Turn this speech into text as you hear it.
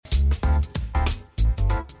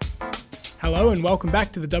Hello and welcome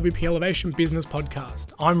back to the WP Elevation Business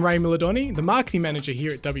Podcast. I'm Ray Milladoni, the Marketing Manager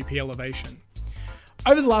here at WP Elevation.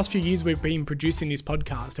 Over the last few years, we've been producing this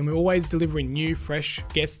podcast and we're always delivering new, fresh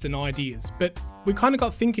guests and ideas. But we kind of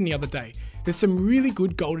got thinking the other day, there's some really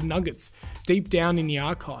good golden nuggets deep down in the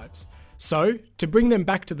archives. So, to bring them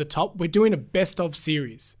back to the top, we're doing a best of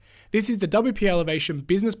series. This is the WP Elevation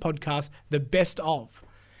Business Podcast, the best of.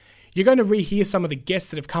 You're going to rehear some of the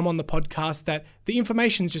guests that have come on the podcast that the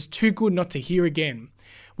information is just too good not to hear again.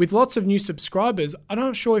 With lots of new subscribers, I'm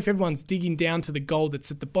not sure if everyone's digging down to the gold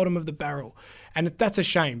that's at the bottom of the barrel. And that's a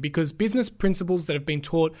shame because business principles that have been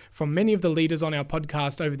taught from many of the leaders on our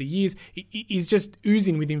podcast over the years is just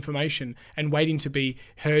oozing with information and waiting to be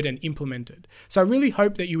heard and implemented. So I really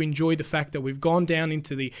hope that you enjoy the fact that we've gone down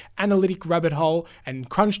into the analytic rabbit hole and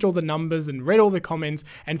crunched all the numbers and read all the comments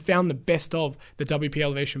and found the best of the WP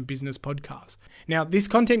Elevation Business Podcast. Now, this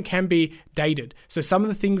content can be dated. So some of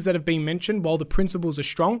the things that have been mentioned, while the principles are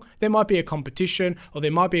strong, there might be a competition or there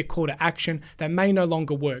might be a call to action that may no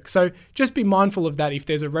longer work. So just be mindful of that if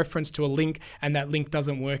there's a reference to a link and that link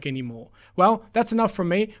doesn't work anymore. Well, that's enough from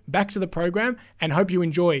me. Back to the program and hope you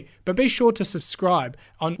enjoy. But be sure to subscribe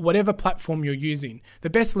on whatever platform you're using. The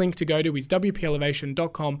best link to go to is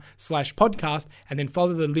wpelevation.com/podcast and then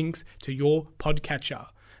follow the links to your podcatcher.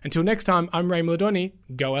 Until next time, I'm Ray Milladoni.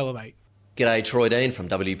 Go Elevate. G'day, Troy Dean from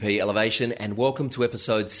WP Elevation and welcome to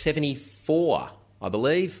episode 74. I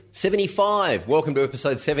believe. 75. Welcome to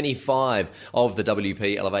episode 75 of the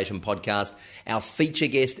WP Elevation podcast. Our feature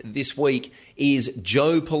guest this week is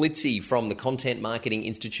Joe Polizzi from the Content Marketing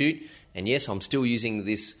Institute. And yes, I'm still using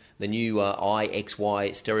the new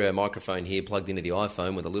iXY stereo microphone here plugged into the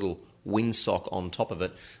iPhone with a little windsock on top of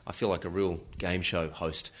it. I feel like a real game show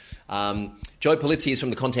host. Joe Polizzi is from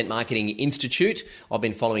the Content Marketing Institute. I've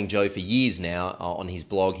been following Joe for years now on his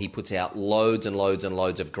blog. He puts out loads and loads and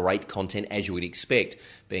loads of great content, as you would expect,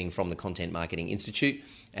 being from the Content Marketing Institute.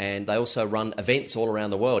 And they also run events all around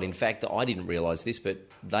the world. In fact, I didn't realise this, but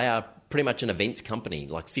they are pretty much an events company.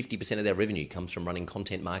 Like 50% of their revenue comes from running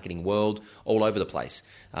content marketing world all over the place,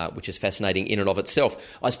 which is fascinating in and of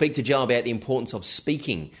itself. I speak to Joe about the importance of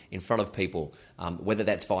speaking in front of people, whether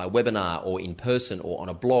that's via webinar or in person or on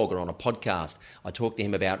a blog or on a podcast. I talk to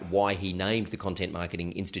him about why he named the Content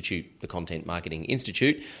Marketing Institute the Content Marketing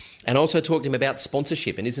Institute. And I also talked to him about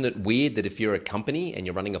sponsorship. And isn't it weird that if you're a company and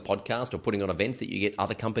you're running a podcast or putting on events that you get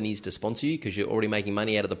other companies to sponsor you because you're already making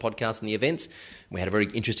money out of the podcast and the events? We had a very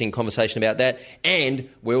interesting conversation about that. And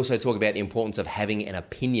we also talk about the importance of having an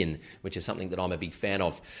opinion, which is something that I'm a big fan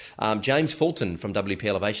of. James Fulton from WP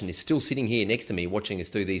Elevation is still sitting here next to me watching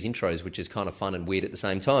us do these intros, which is kind of fun and weird at the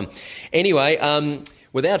same time. Anyway,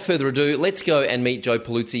 without further ado, let's go and meet Joe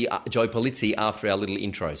Polizzi after our little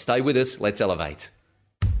intro. Stay with us. Let's elevate.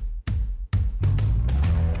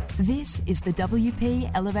 This is the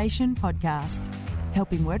WP Elevation Podcast,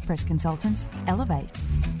 helping WordPress consultants elevate.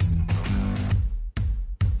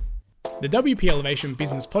 The WP Elevation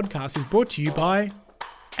Business Podcast is brought to you by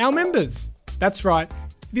our members. That's right.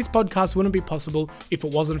 This podcast wouldn't be possible if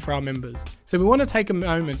it wasn't for our members. So we want to take a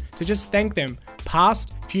moment to just thank them,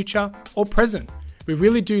 past, future, or present. We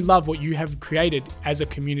really do love what you have created as a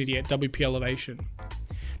community at WP Elevation.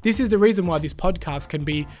 This is the reason why this podcast can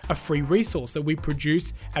be a free resource that we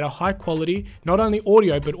produce at a high quality, not only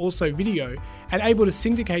audio, but also video, and able to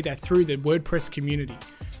syndicate that through the WordPress community.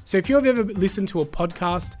 So if you've ever listened to a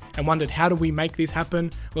podcast and wondered how do we make this happen,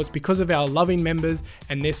 well, it's because of our loving members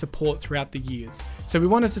and their support throughout the years. So we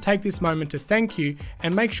wanted to take this moment to thank you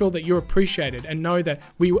and make sure that you're appreciated and know that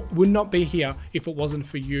we would not be here if it wasn't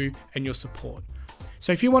for you and your support.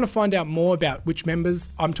 So if you want to find out more about which members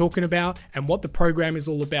I'm talking about and what the program is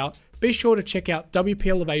all about, be sure to check out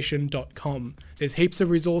wpelevation.com. There's heaps of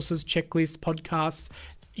resources, checklists, podcasts,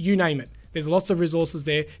 you name it. There's lots of resources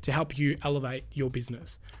there to help you elevate your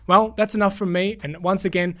business. Well, that's enough from me. And once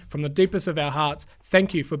again, from the deepest of our hearts,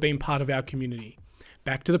 thank you for being part of our community.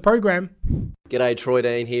 Back to the program. G'day, Troy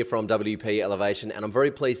Dean here from WP Elevation. And I'm very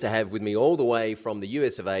pleased to have with me all the way from the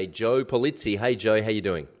US of A, Joe Polizzi. Hey, Joe, how you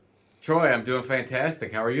doing? Troy, I'm doing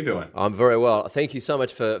fantastic. How are you doing? I'm very well. Thank you so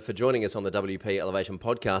much for joining us on the WP Elevation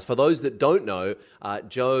podcast. For those that don't know,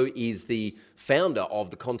 Joe is the founder of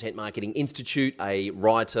the Content Marketing Institute, a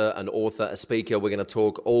writer, an author, a speaker. We're going to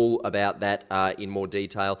talk all about that in more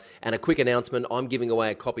detail. And a quick announcement, I'm giving away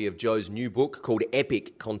a copy of Joe's new book called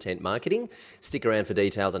Epic Content Marketing. Stick around for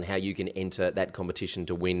details on how you can enter that competition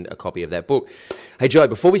to win a copy of that book. Hey, Joe,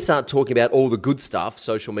 before we start talking about all the good stuff,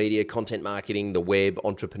 social media, content marketing, the web,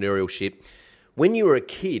 entrepreneurial, when you were a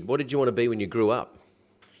kid, what did you want to be when you grew up?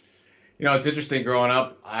 It's interesting growing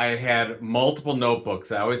up. I had multiple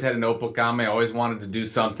notebooks. I always had a notebook on me. I always wanted to do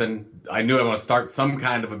something. I knew I want to start some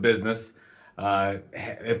kind of a business.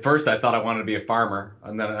 At first, I thought I wanted to be a farmer,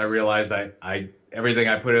 and then I realized I everything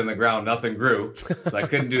I put in the ground, nothing grew, so I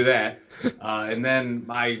couldn't do that. And then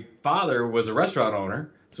my father was a restaurant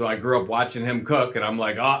owner, so I grew up watching him cook, and I'm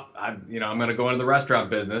like, I'm going to go into the restaurant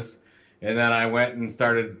business. And then I went and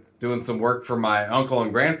started doing some work for my uncle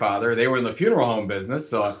and grandfather. They were in the funeral home business,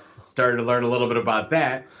 so I started to learn a little bit about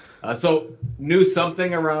that. So knew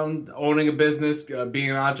something around owning a business,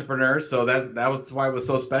 being an entrepreneur. So that was why it was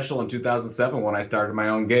so special in 2007 when I started my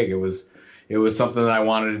own gig. It was something that I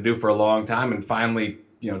wanted to do for a long time, and finally,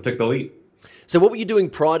 took the leap. So what were you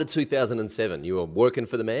doing prior to 2007? You were working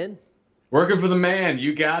for the man? Working for the man,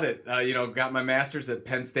 you got it. Got my master's at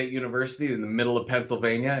Penn State University in the middle of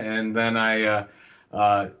Pennsylvania, and then I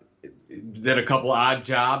did a couple odd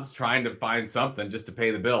jobs trying to find something just to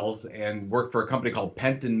pay the bills, and worked for a company called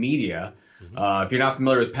Penton Media. Mm-hmm. If you're not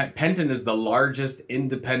familiar with Penton, is the largest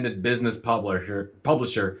independent business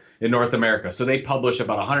publisher in North America. So they publish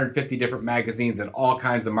about 150 different magazines in all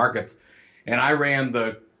kinds of markets, and I ran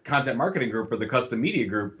the content marketing group or the custom media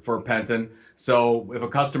group for Penton. So if a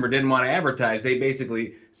customer didn't want to advertise, they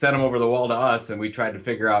basically sent them over the wall to us, and we tried to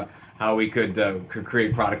figure out how we could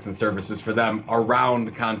create products and services for them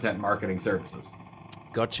around content marketing services.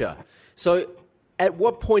 Gotcha. So at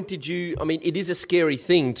what point did you, it is a scary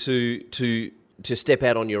thing to step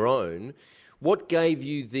out on your own. What gave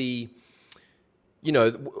you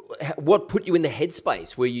what put you in the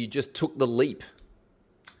headspace where you just took the leap?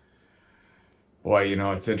 Boy,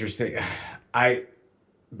 it's interesting. I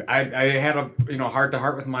had a heart to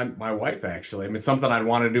heart with my wife, actually. It's something I'd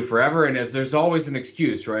wanted to do forever. And there's always an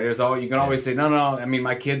excuse, right? You can always say, no.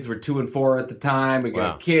 My kids were 2 and 4 at the time. We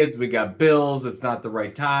got kids, we got bills. It's not the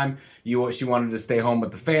right time. She wanted to stay home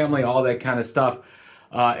with the family, all that kind of stuff.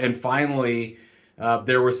 And finally,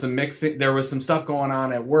 there was some stuff going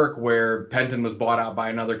on at work where Penton was bought out by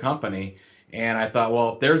another company. And I thought,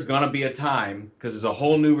 well, if there's going to be a time, because there's a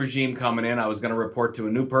whole new regime coming in, I was going to report to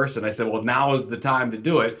a new person. I said, well, now is the time to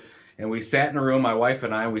do it. And we sat in a room, my wife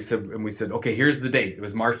and I, and we said, okay, here's the date. It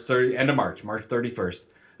was March 31st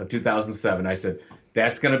of 2007. I said,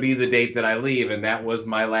 that's going to be the date that I leave. And that was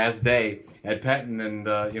my last day at Penton. And,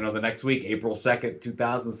 the next week, April 2nd,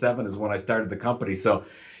 2007 is when I started the company. So,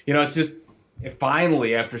 it's just,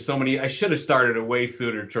 finally, after so many, I should have started it way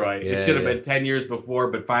sooner, Troy. It should have been 10 years before,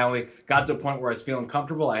 but finally got to a point where I was feeling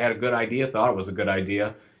comfortable. I had a good idea, thought it was a good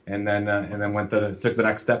idea, and then took the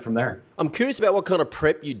next step from there. I'm curious about what kind of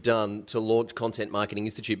prep you'd done to launch Content Marketing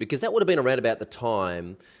Institute, because that would have been around about the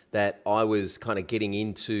time that I was kind of getting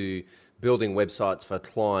into building websites for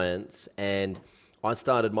clients, and I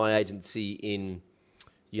started my agency in,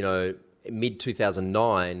 mid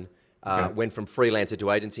 2009. Went from freelancer to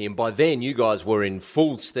agency, and by then you guys were in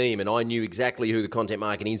full steam, and I knew exactly who the Content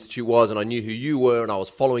Marketing Institute was, and I knew who you were, and I was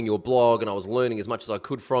following your blog, and I was learning as much as I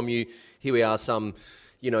could from you. Here we are some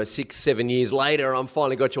 6-7 years later, and I'm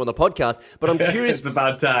finally got you on the podcast. But I'm curious. It's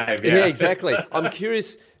about time. Yeah, exactly. I'm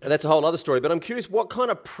curious, and that's a whole other story, but I'm curious, what kind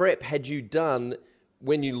of prep had you done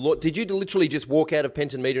when you did you literally just walk out of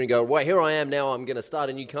Penton Media and go, well, here I am now, I'm going to start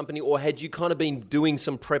a new company, or had you kind of been doing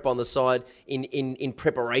some prep on the side in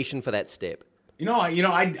preparation for that step?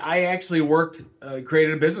 I actually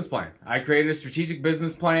created a business plan. I created a strategic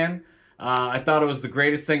business plan. I thought it was the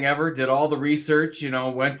greatest thing ever. Did all the research,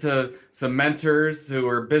 went to some mentors who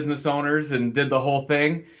were business owners and did the whole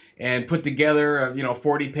thing and put together a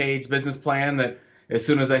 40-page business plan that, as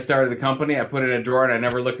soon as I started the company, I put it in a drawer and I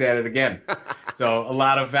never looked at it again. So a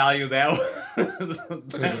lot of value that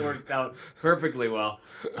worked out perfectly well.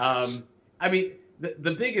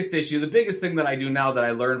 The biggest issue, the biggest thing that I do now that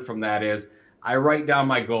I learned from that is I write down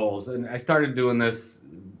my goals. And I started doing this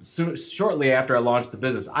shortly after I launched the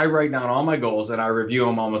business. I write down all my goals and I review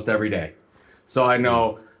them almost every day. So I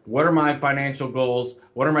know, what are my financial goals?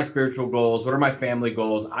 What are my spiritual goals? What are my family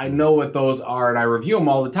goals? I know what those are, and I review them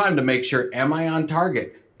all the time to make sure, am I on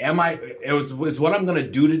target? Is what I'm going to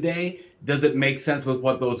do today, does it make sense with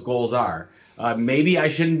what those goals are? Maybe I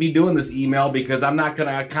shouldn't be doing this email because I'm not going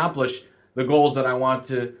to accomplish the goals that I want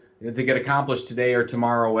to get accomplished today or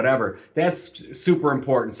tomorrow or whatever. That's super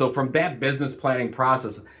important. So from that business planning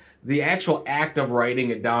process, the actual act of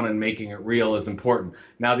writing it down and making it real is important.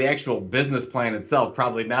 Now, the actual business plan itself,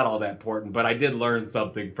 probably not all that important, but I did learn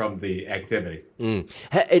something from the activity.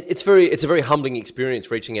 It's a very humbling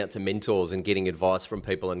experience reaching out to mentors and getting advice from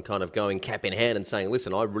people and kind of going cap in hand and saying,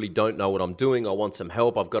 listen, I really don't know what I'm doing. I want some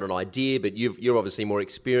help. I've got an idea, but you're obviously more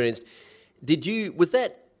experienced. Was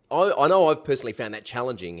that I know I've personally found that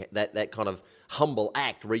challenging, that kind of humble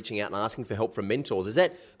act, reaching out and asking for help from mentors. Is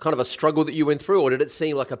that kind of a struggle that you went through, or did it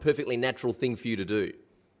seem like a perfectly natural thing for you to do?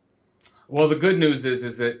 Well, the good news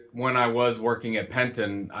is that when I was working at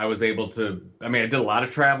Penton, I was able to, I did a lot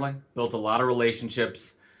of traveling, built a lot of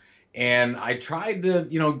relationships, and I tried to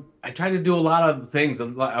do a lot of things, a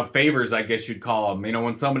lot of favors, I guess you'd call them.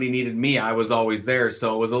 When somebody needed me, I was always there.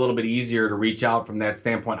 So it was a little bit easier to reach out from that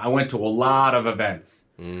standpoint. I went to a lot of events.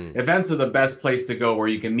 Events are the best place to go where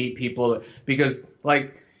you can meet people because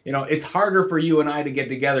it's harder for you and I to get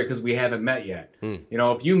together because we haven't met yet.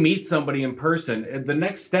 If you meet somebody in person, the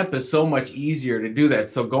next step is so much easier to do that.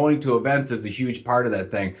 So going to events is a huge part of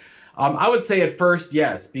that thing. I would say at first,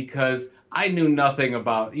 yes, because I knew nothing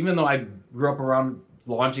about, even though I grew up around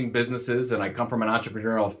launching businesses and I come from an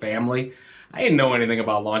entrepreneurial family, I didn't know anything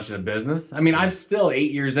about launching a business. I'm still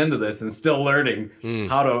 8 years into this and still learning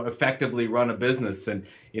how to effectively run a business. And,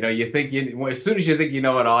 you think as soon as you think you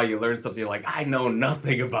know it all, you learn something, you're like, I know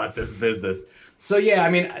nothing about this business. So,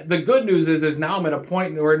 yeah, the good news is now I'm at a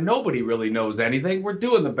point where nobody really knows anything. We're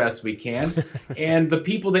doing the best we can. And the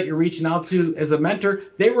people that you're reaching out to as a mentor,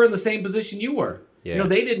 they were in the same position you were. Yeah.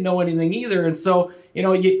 They didn't know anything either. And so,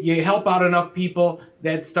 you help out enough people,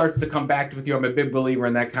 that starts to come back with you. I'm a big believer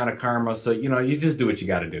in that kind of karma. So, you just do what you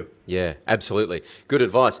got to do. Yeah, absolutely. Good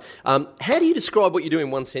advice. How do you describe what you do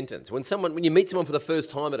in one sentence? When you meet someone for the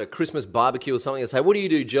first time at a Christmas barbecue or something, and say, what do you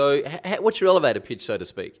do, Joe? What's your elevator pitch, so to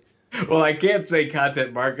speak? Well, I can't say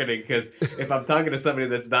content marketing because if I'm talking to somebody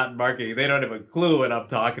that's not in marketing, they don't have a clue what I'm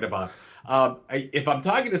talking about. If I'm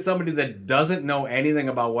talking to somebody that doesn't know anything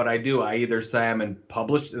about what I do, I either say I'm in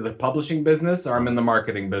the publishing business or I'm in the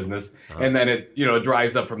marketing business. And then it,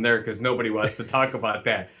 dries up from there because nobody wants to talk about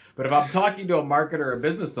that. But if I'm talking to a marketer or a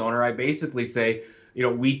business owner, I basically say,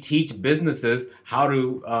 we teach businesses how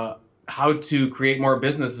to create more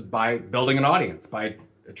business by building an audience, by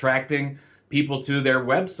attracting people to their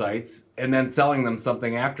websites and then selling them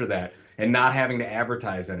something after that, and not having to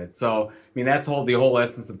advertise in it. So, that's the whole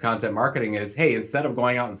essence of content marketing is, hey, instead of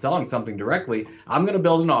going out and selling something directly, I'm going to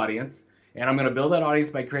build an audience, and I'm going to build that audience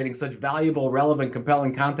by creating such valuable, relevant,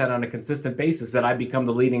 compelling content on a consistent basis that I become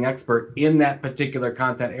the leading expert in that particular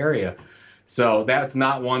content area. So that's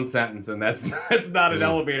not one sentence, and that's not an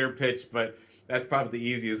elevator pitch, but that's probably the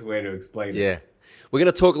easiest way to explain it. Yeah. We're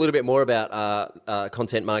going to talk a little bit more about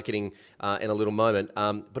content marketing in a little moment,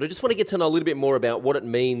 but I just want to get to know a little bit more about what it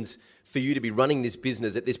means for you to be running this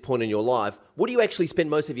business at this point in your life. What do you actually spend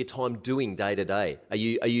most of your time doing day to day? Are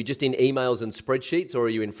you just in emails and spreadsheets, or are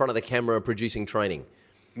you in front of the camera producing training?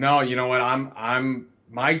 No, you know what?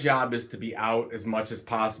 My job is to be out as much as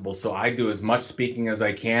possible. So I do as much speaking as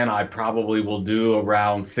I can. I probably will do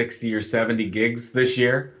around 60 or 70 gigs this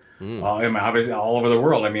year. Obviously all over the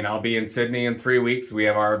world. I'll be in Sydney in 3 weeks. We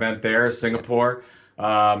have our event there, Singapore.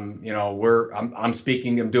 I'm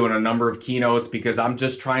speaking, I'm doing a number of keynotes because I'm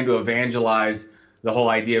just trying to evangelize the whole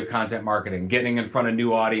idea of content marketing, getting in front of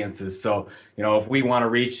new audiences. So, if we want to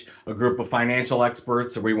reach a group of financial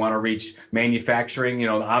experts or we want to reach manufacturing,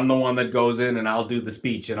 I'm the one that goes in and I'll do the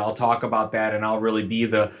speech and I'll talk about that, and I'll really be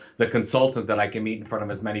the consultant that I can meet in front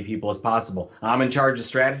of as many people as possible. I'm in charge of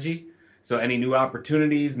strategy. So any new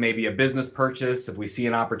opportunities, maybe a business purchase, if we see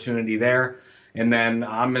an opportunity there. And then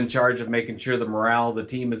I'm in charge of making sure the morale of the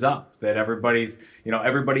team is up, that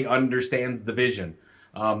everybody understands the vision.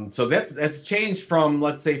 So that's changed from,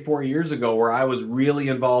 let's say, 4 years ago, where I was really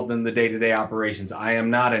involved in the day-to-day operations. I am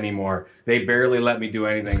not anymore. They barely let me do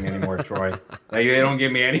anything anymore, Troy. They don't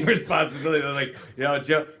give me any responsibility. They're like,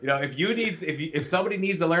 Joe, if somebody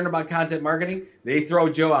needs to learn about content marketing, they throw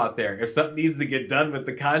Joe out there. If something needs to get done with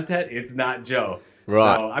the content, it's not Joe.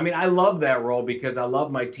 Right. So, I love that role because I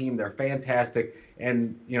love my team. They're fantastic.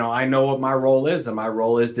 And, I know what my role is. And my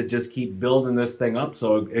role is to just keep building this thing up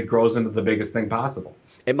so it grows into the biggest thing possible.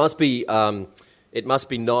 It must be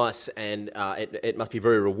nice, and it must be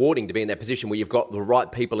very rewarding to be in that position where you've got the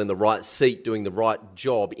right people in the right seat doing the right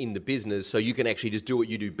job in the business, so you can actually just do what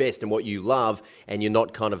you do best and what you love, and you're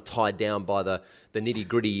not kind of tied down by the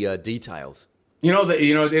nitty-gritty details. The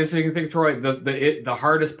interesting thing, Troy, the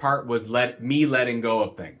hardest part was letting go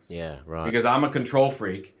of things. Yeah, right. Because I'm a control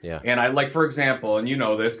freak. Yeah. And I for example, and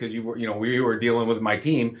this because we were dealing with my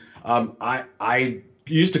team. I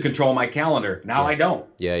used to control my calendar. Now I don't.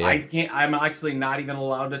 Yeah. I can't. I'm actually not even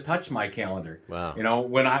allowed to touch my calendar. Wow.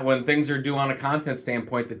 When things are due on a content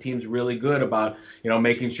standpoint, the team's really good about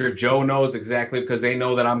making sure Joe knows exactly, because they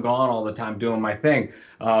know that I'm gone all the time doing my thing.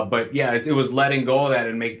 But yeah, it was letting go of that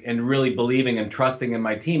and really believing and trusting in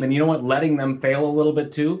my team. And you know what? Letting them fail a little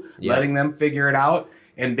bit too. Yeah. Letting them figure it out.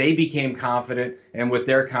 and they became confident. And with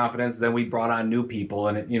their confidence, then we brought on new people,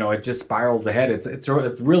 and it just spirals ahead. It's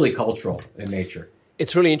really cultural in nature.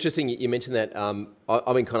 It's really interesting you mentioned that.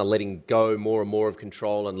 I've been kind of letting go more and more of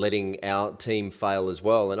control and letting our team fail as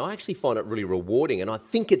well. And I actually find it really rewarding. And I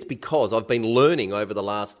think it's because I've been learning over the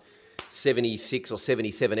last 76 or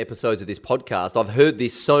 77 episodes of this podcast. I've heard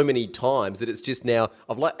this so many times that it's just now,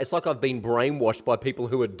 it's like I've been brainwashed by people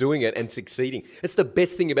who are doing it and succeeding. It's the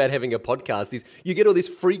best thing about having a podcast is you get all this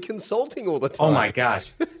free consulting all the time. Oh my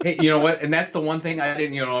gosh. Hey, you know what? And that's the one thing I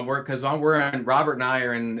didn't, because Robert and I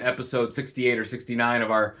are in episode 68 or 69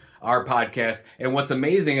 of our podcast. And what's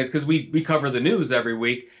amazing is because we cover the news every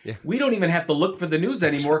week, we don't even have to look for the news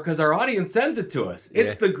anymore because our audience sends it to us.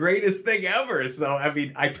 It's the greatest thing ever. So, I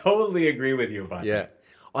mean, I totally agree with you about that.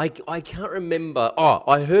 I can't remember. Oh,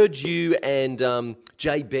 I heard you and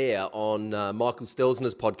Jay Bear on Michael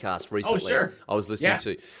Stelzner's podcast recently. Oh, sure. I was listening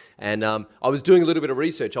to. And I was doing a little bit of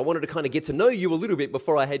research. I wanted to kind of get to know you a little bit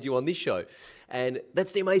before I had you on this show. And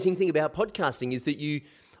that's the amazing thing about podcasting is that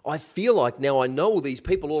I feel like now I know all these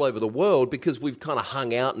people all over the world because we've kind of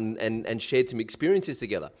hung out and shared some experiences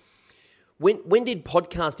together. When did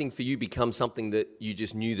podcasting for you become something that you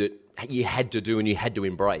just knew that you had to do and you had to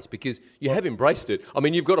embrace? Because you have embraced it. I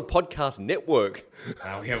mean, you've got a podcast network.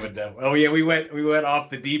 We haven't done. Oh yeah, we went off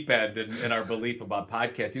the deep end in our belief about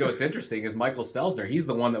podcasts. What's interesting is Michael Stelzner. He's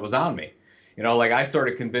the one that was on me. Like I sort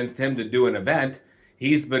of convinced him to do an event.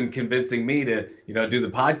 He's been convincing me to, do the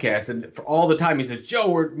podcast. And for all the time, he says,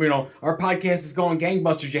 Joe, our podcast is going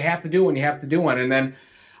gangbusters. You have to do one. You have to do one. And then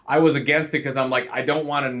I was against it because I'm like, I don't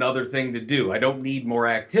want another thing to do. I don't need more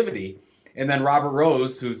activity. And then Robert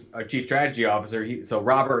Rose, who's our chief strategy officer. So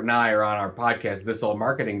Robert and I are on our podcast, This Old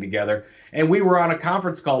Marketing, together. And we were on a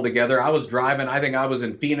conference call together. I was driving. I think I was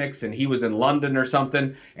in Phoenix and he was in London or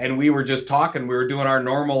something. And we were just talking. We were doing our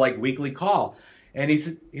normal weekly call. And he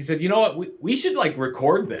said, you know what, we should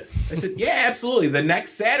record this. I said, yeah, absolutely. The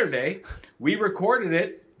next Saturday, we recorded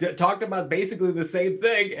it, talked about basically the same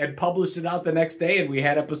thing and published it out the next day. And we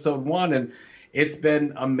had episode 1 and it's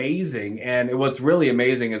been amazing. And what's really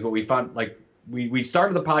amazing is what we found, we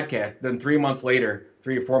started the podcast, then 3 or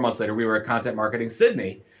 4 months later, we were at Content Marketing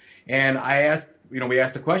Sydney. And I asked, we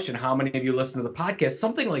asked the question, how many of you listen to the podcast?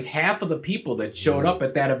 Something like half of the people that showed up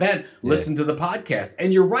at that event listened to the podcast.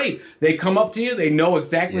 And you're right. They come up to you. They know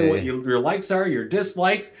exactly what your likes are, your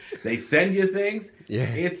dislikes. They send you things. Yeah.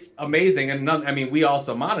 It's amazing. And we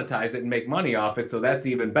also monetize it and make money off it. So that's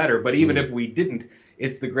even better. But even if we didn't,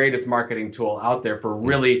 it's the greatest marketing tool out there for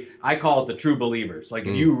really, I call it the true believers. If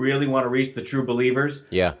you really want to reach the true believers.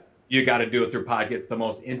 Yeah. You got to do it through podcast. It's the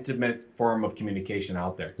most intimate form of communication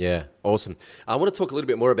out there. Yeah, awesome. I want to talk a little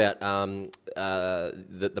bit more about the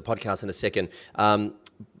podcast in a second.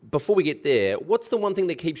 Before we get there, what's the one thing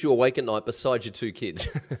that keeps you awake at night besides your 2 kids?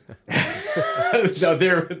 No,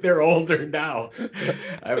 they're older now.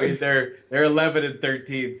 I mean, they're 11 and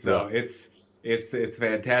 13, so it's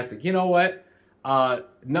fantastic. You know what?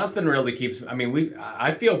 Nothing really keeps.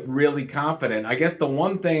 I feel really confident. I guess the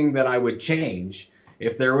one thing that I would change,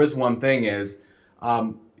 if there was one thing, is, I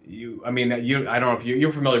don't know if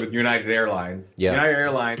you're familiar with United Airlines. Yeah. United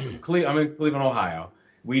Airlines, I'm in Cleveland, Ohio.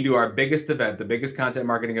 We do our biggest event, the biggest content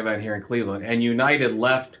marketing event here in Cleveland, and United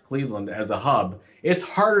left Cleveland as a hub. It's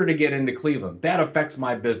harder to get into Cleveland. That affects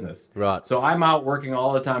my business. Right. So I'm out working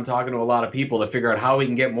all the time, talking to a lot of people to figure out how we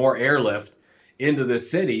can get more airlift into the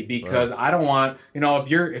city, because I don't want, if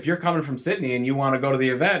you're coming from Sydney and you want to go to the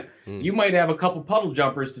event, you might have a couple puddle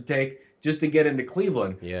jumpers to take just to get into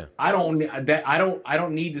Cleveland. Yeah. I don't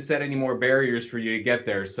need to set any more barriers for you to get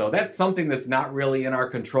there. So that's something that's not really in our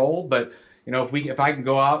control, but if I can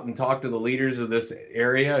go out and talk to the leaders of this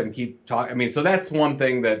area and keep talking, so that's one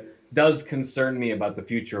thing that does concern me about the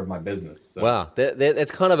future of my business. So. Wow,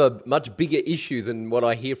 that's kind of a much bigger issue than what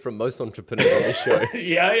I hear from most entrepreneurs on this show.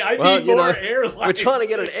 Yeah, I need more airlines. We're trying to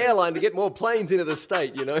get an airline to get more planes into the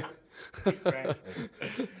state, Exactly.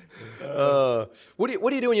 What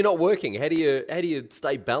do you do when you're not working? How do you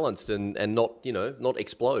stay balanced and not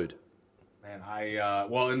explode? Man,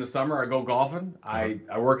 in the summer I go golfing. I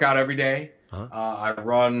work out every day. I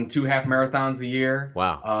run 2 half marathons a year.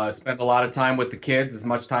 Wow. Spend a lot of time with the kids, as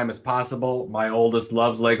much time as possible. My oldest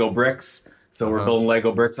loves Lego bricks, so we're building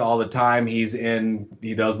Lego bricks all the time. He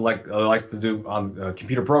likes to do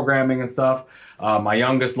computer programming and stuff. My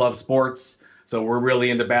youngest loves sports. So we're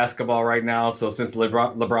really into basketball right now. So since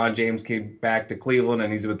LeBron James came back to Cleveland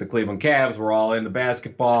and he's with the Cleveland Cavs, we're all into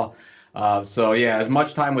basketball. As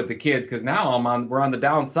much time with the kids, because now we're on the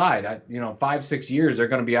downside. 5-6 years they're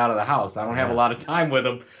going to be out of the house. I don't have a lot of time with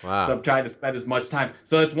them. Wow. So I'm trying to spend as much time.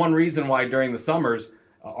 So that's one reason why during the summers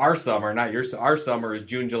our summer, not your, our summer is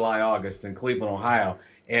June, July, August in Cleveland, Ohio,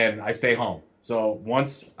 and I stay home. So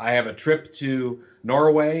once I have a trip to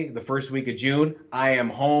Norway the first week of June, I am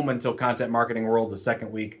home until Content Marketing World the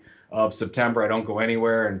second week of September. I don't go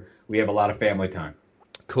anywhere, and we have a lot of family time.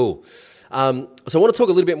 Cool. So I want to talk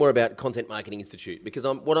a little bit more about Content Marketing Institute, because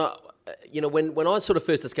when I sort of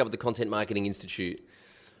first discovered the Content Marketing Institute,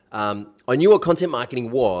 I knew what content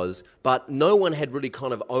marketing was, but no one had really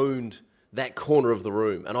kind of owned that corner of the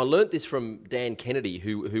room. And I learned this from Dan Kennedy,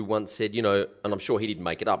 who once said, and I'm sure he didn't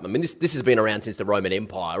make it up. I mean, this has been around since the Roman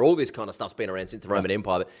Empire. All this kind of stuff's been around since the Roman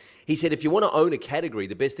Empire. But he said, if you want to own a category,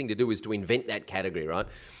 the best thing to do is to invent that category, right?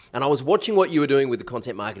 And I was watching what you were doing with the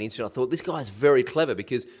Content Marketing Institute. I thought, this guy's very clever,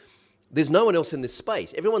 because there's no one else in this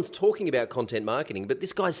space. Everyone's talking about content marketing, but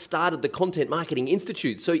this guy started the Content Marketing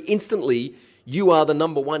Institute. So instantly, you are the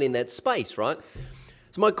number one in that space, right?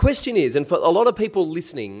 So my question is, and for a lot of people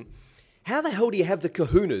listening, how the hell do you have the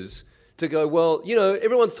kahunas to go, well,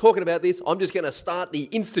 everyone's talking about this, I'm just going to start the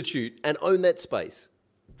Institute and own that space?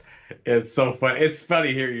 It's so fun. It's funny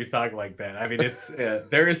to hear you talk like that. I mean, it's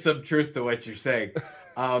there is some truth to what you're saying.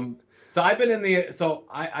 So I've been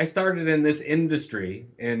I started in this industry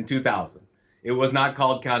in 2000. It was not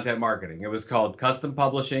called content marketing. It was called custom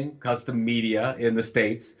publishing, custom media in the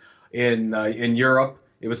States. In Europe,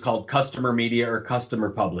 it was called customer media or customer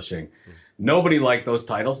publishing. Nobody liked those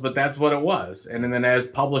titles, but that's what it was. And then as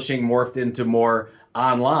publishing morphed into more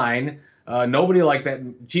online, nobody liked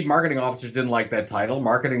that. Chief marketing officers didn't like that title.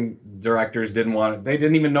 Marketing directors didn't want it. They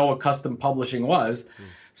didn't even know what custom publishing was.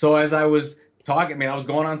 So as I was talking, I was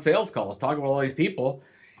going on sales calls, talking with all these people,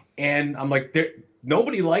 and I'm like,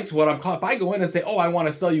 nobody likes what I'm called. If I go in and say, oh, I want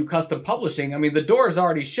to sell you custom publishing, the door is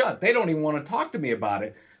already shut. They don't even want to talk to me about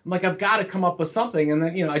it. I'm like, I've got to come up with something. And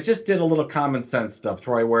then, I just did a little common sense stuff,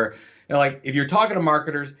 Troy, where, if you're talking to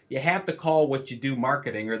marketers, you have to call what you do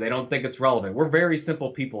marketing, or they don't think it's relevant. We're very simple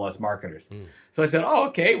people, us marketers. So I said, oh,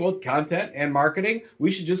 okay, well, content and marketing, we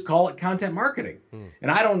should just call it content marketing. And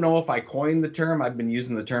I don't know if I coined the term. I've been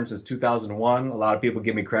using the term since 2001. A lot of people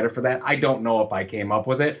give me credit for that. I don't know if I came up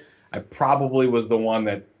with it. I probably was the one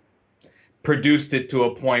that produced it to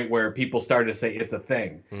a point where people started to say it's a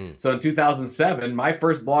thing. So in 2007, my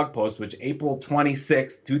first blog post, which April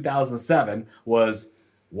 26, 2007, was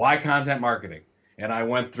why content marketing? And I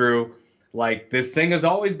went through, this thing has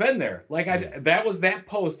always been there. That was that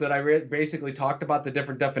post that I basically talked about the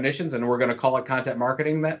different definitions, and we're going to call it content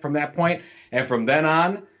marketing from that point. And from then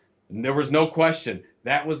on, there was no question.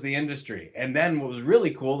 That was the industry. And then what was really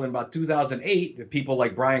cool, in about 2008, people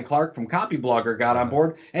like Brian Clark from Copyblogger got on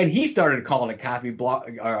board, and he started calling it content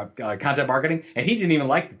marketing, and he didn't even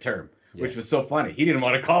like the term, which was so funny. He didn't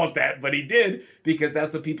want to call it that, but he did, because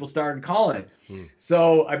that's what people started calling it.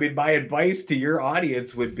 So, my advice to your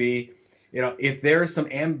audience would be, if there's some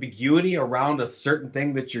ambiguity around a certain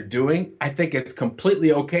thing that you're doing, I think it's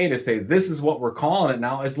completely okay to say, this is what we're calling it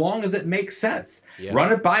now, as long as it makes sense.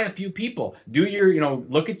 Run it by a few people. Do your,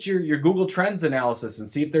 look at your Google Trends analysis and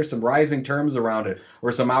see if there's some rising terms around it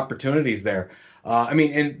or some opportunities there.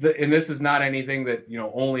 And this is not anything that,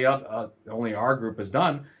 only our group has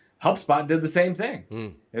done. HubSpot did the same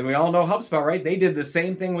thing. And we all know HubSpot, right? They did the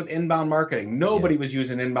same thing with inbound marketing. Nobody was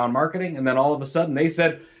using inbound marketing. And then all of a sudden they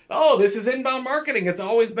said, oh, this is inbound marketing. It's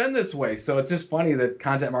always been this way. So it's just funny that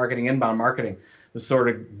content marketing, inbound marketing was sort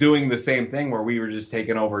of doing the same thing, where we were just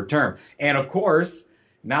taking over a term. And of course,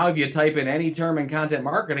 now if you type in any term in content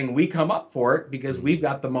marketing, we come up for it, because we've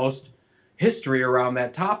got the most history around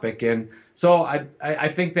that topic. And so I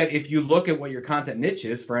think that if you look at what your content niche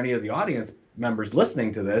is for any of the audience members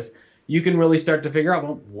listening to this, you can really start to figure out,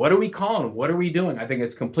 well, what are we calling? What are we doing? I think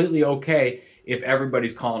it's completely okay if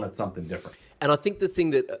everybody's calling it something different. And I think the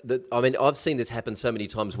thing I've seen this happen so many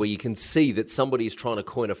times, where you can see that somebody is trying to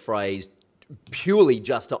coin a phrase purely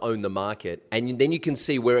just to own the market. And then you can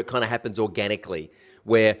see where it kind of happens organically,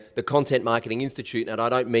 where the Content Marketing Institute, and I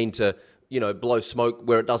don't mean to, blow smoke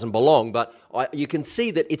where it doesn't belong, but you can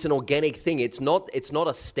see that it's an organic thing. It's not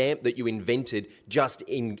a stamp that you invented just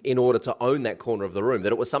in order to own that corner of the room,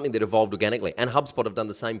 that it was something that evolved organically. And HubSpot have done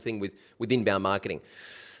the same thing with inbound marketing.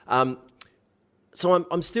 So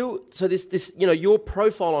this your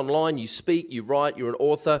profile online, you speak, you write, you're an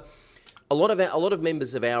author. A lot of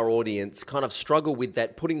members of our audience kind of struggle with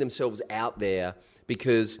that, putting themselves out there,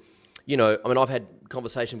 because, I've had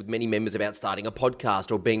conversation with many members about starting a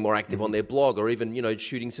podcast or being more active on their blog, or even,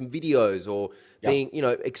 shooting some videos, or being,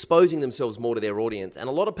 exposing themselves more to their audience. And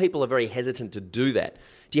a lot of people are very hesitant to do that.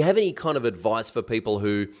 Do you have any kind of advice for people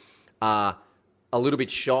who are a little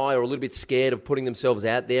bit shy or a little bit scared of putting themselves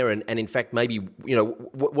out there, and in fact, maybe,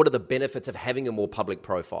 what are the benefits of having a more public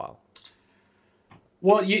profile?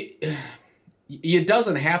 Well, it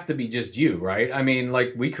doesn't have to be just you, right? I mean,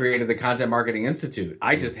 like we created the Content Marketing Institute.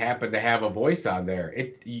 I just happen to have a voice on there.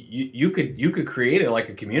 You could create it like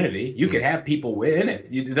a community. You could have people in it.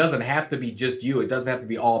 It doesn't have to be just you. It doesn't have to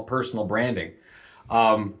be all personal branding.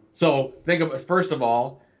 So first of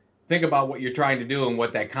all, think about what you're trying to do and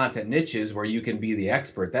what that content niche is where you can be the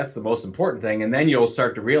expert. That's the most important thing. And then you'll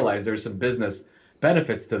start to realize there's some business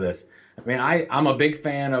benefits to this. I mean, I'm a big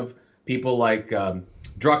fan of people like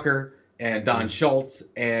Drucker and Don Schultz.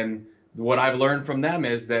 And what I've learned from them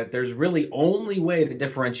is that there's really only way to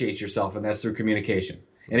differentiate yourself, and that's through communication.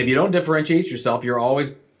 And if you don't differentiate yourself, you're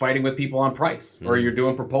always fighting with people on price, or you're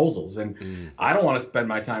doing proposals. And I don't want to spend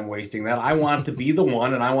my time wasting that. I want to be the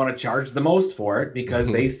one, and I want to charge the most for it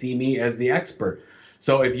because they see me as the expert.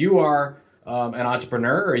 So if you are an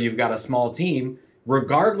entrepreneur or you've got a small team,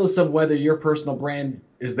 regardless of whether your personal brand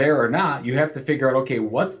is there or not, you have to figure out, okay,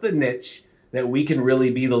 what's the niche that we can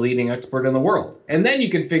really be the leading expert in the world? And then you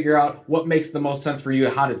can figure out what makes the most sense for you,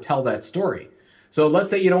 how to tell that story. So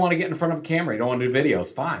let's say you don't want to get in front of a camera, you don't want to do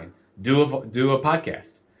videos, fine. Do a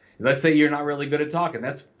podcast. Let's say you're not really good at talking,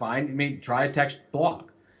 that's fine. I mean, try a text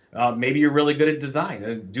blog. Maybe you're really good at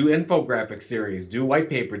design. Do infographic series, do white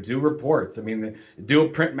paper, do reports. I mean, do a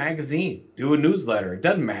print magazine, do a newsletter. It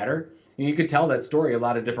doesn't matter. You could tell that story a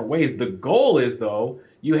lot of different ways. The goal is, though,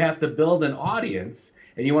 you have to build an audience,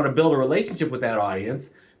 and you want to build a relationship with that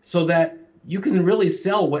audience so that you can really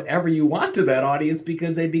sell whatever you want to that audience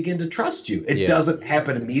because they begin to trust you. It doesn't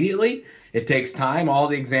happen immediately. It takes time. All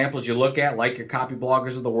the examples you look at, like your copy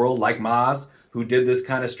bloggers of the world, like Moz, who did this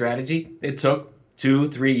kind of strategy, it took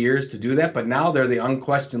 2-3 years to do that, but now they're the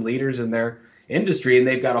unquestioned leaders in their industry, and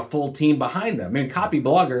they've got a full team behind them. I mean, Copy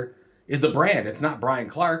Blogger is a brand. It's not Brian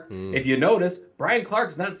Clark. If you notice, Brian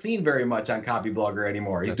Clark's not seen very much on Copy Blogger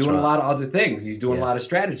anymore. He's doing a lot of other things. He's doing a lot of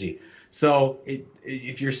strategy. So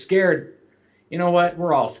if you're scared, you know what?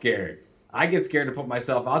 We're all scared. I get scared to put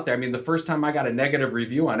myself out there. I mean, the first time I got a negative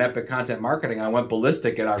review on Epic Content Marketing, I went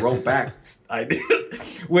ballistic and I wrote back. I did,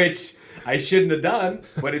 which I shouldn't have done,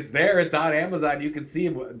 but it's there. It's on Amazon. You can see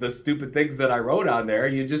the stupid things that I wrote on there.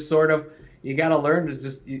 You just you got to learn to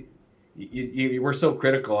just, we're so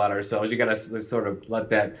critical on ourselves. You got to sort of let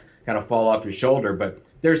that kind of fall off your shoulder. But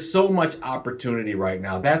there's so much opportunity right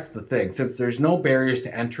now. That's the thing. Since there's no barriers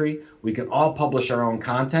to entry, we can all publish our own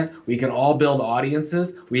content. We can all build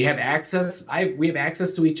audiences. We have access. We have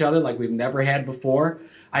access to each other like we've never had before.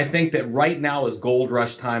 I think that right now is gold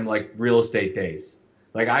rush time, like real estate days.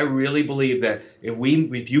 Like, I really believe that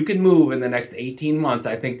if you can move in the next 18 months,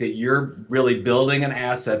 I think that you're really building an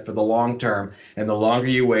asset for the long term. And the longer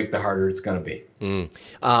you wait, the harder it's going to be.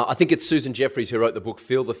 I think it's Susan Jeffries who wrote the book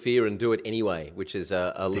Feel the Fear and Do It Anyway, which is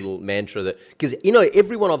a little mantra that, because, you know,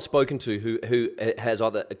 everyone I've spoken to who has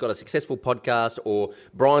either got a successful podcast, or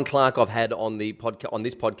Brian Clark I've had on the on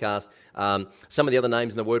this podcast, some of the other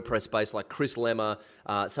names in the WordPress space like Chris Lemmer,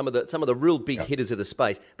 some of the real big hitters of the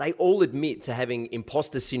space, they all admit to having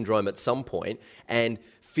imposter syndrome at some point and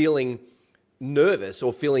feeling nervous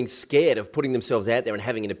or feeling scared of putting themselves out there and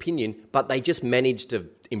having an opinion, but they just manage to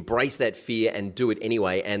embrace that fear and do it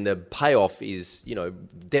anyway. And the payoff is, you know,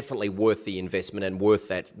 definitely worth the investment and worth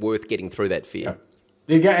getting through that fear.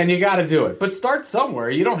 You got to do it, but start somewhere.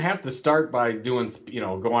 You don't have to start by doing,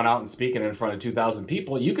 going out and speaking in front of 2,000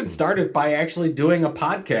 people. You can start it by actually doing a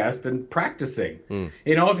podcast and practicing.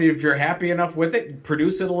 If you're happy enough with it,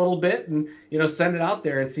 produce it a little bit and, send it out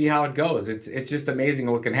there and see how it goes. It's just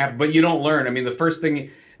amazing what can happen, but you don't learn. I mean, the first thing,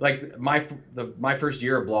 like my first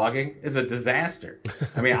year of blogging is a disaster.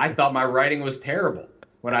 I mean, I thought my writing was terrible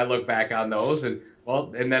when I look back on those, and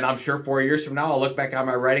then I'm sure 4 years from now, I'll look back on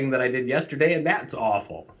my writing that I did yesterday, and that's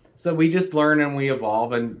awful. So we just learn and we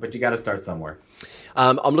evolve, but you got to start somewhere.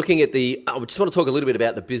 I'm looking at I just want to talk a little bit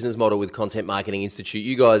about the business model with Content Marketing Institute.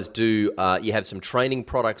 You guys do, you have some training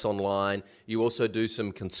products online. You also do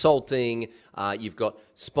some consulting. You've got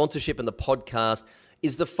sponsorship in the podcast.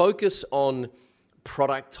 Is the focus on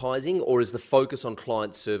productizing, or is the focus on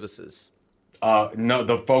client services? No,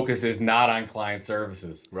 the focus is not on client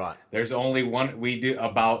services. Right. There's only one. We do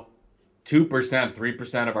about 2%,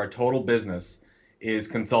 3% of our total business is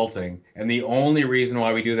consulting. And the only reason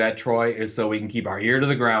why we do that, Troy, is so we can keep our ear to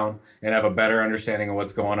the ground and have a better understanding of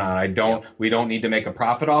what's going on. We don't need to make a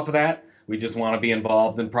profit off of that. We just want to be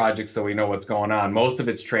involved in projects so we know what's going on. Most of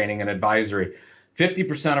it's training and advisory.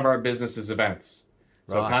 50% of our business is events.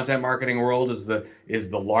 So Content Marketing World is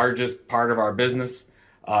the largest part of our business.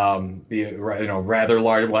 Rather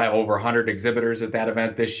large. We'll have over 100 exhibitors at that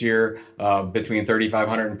event this year. Between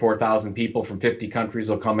 3,500 and 4,000 people from 50 countries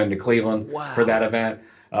will come into Cleveland for that event.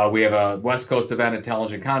 We have a West Coast event,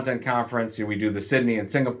 Intelligent Content Conference. We do the Sydney and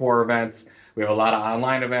Singapore events. We have a lot of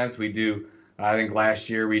online events. We do, I think last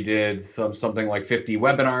year we did something like 50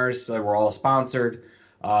 webinars that were all sponsored.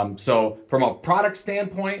 So from a product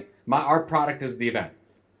standpoint, our product is the event.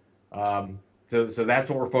 So that's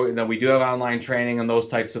what we're focusing. Then we do have online training and those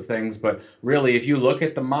types of things. But really, if you look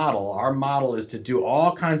at the model, our model is to do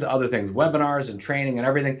all kinds of other things, webinars and training and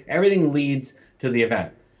everything. Everything leads to the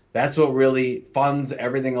event. That's what really funds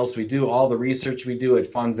everything else we do. All the research we do, it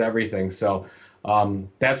funds everything. So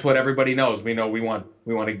that's what everybody knows. We know we want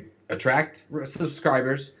to attract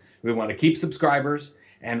subscribers. We want to keep subscribers.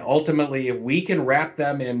 And ultimately, if we can wrap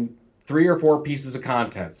them in 3 or 4 pieces of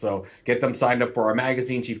content. So get them signed up for our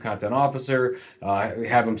magazine, Chief Content Officer,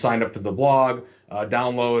 have them signed up for the blog,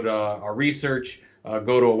 download our research,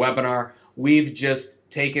 go to a webinar. We've just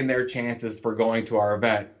taken their chances for going to our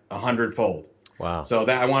event 100-fold. Wow. So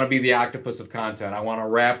that I want to be the octopus of content. I want to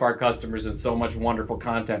wrap our customers in so much wonderful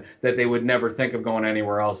content that they would never think of going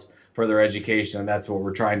anywhere else for their education. And that's what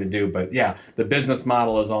we're trying to do. But yeah, the business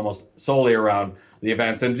model is almost solely around the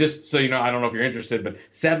events. And just so you know, I don't know if you're interested, but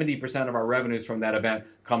 70% of our revenues from that event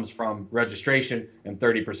comes from registration and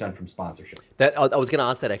 30% from sponsorship. That I was going to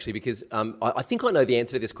ask that actually, because I think I know the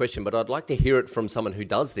answer to this question, but I'd like to hear it from someone who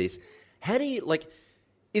does this. How do you,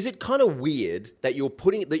 is it kind of weird that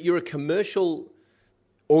you're a commercial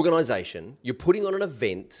organization, you're putting on an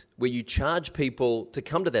event where you charge people to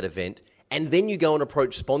come to that event, and then you go and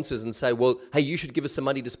approach sponsors and say, well, hey, you should give us some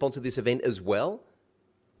money to sponsor this event as well?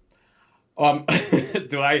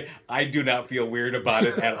 I do not feel weird about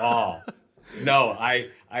it at all. No, I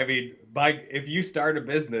mean, if you start a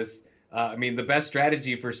business, the best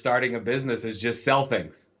strategy for starting a business is just sell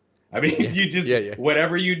things. I mean, if you just,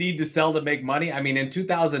 whatever you need to sell to make money. I mean, in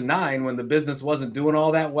 2009, when the business wasn't doing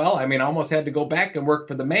all that well, I almost had to go back and work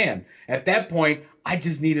for the man. At that point, I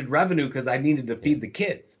just needed revenue because I needed to feed the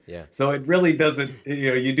kids. Yeah. So it really doesn't,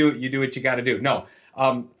 you do what you got to do. No,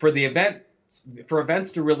 for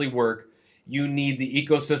events to really work, you need the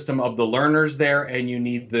ecosystem of the learners there, and you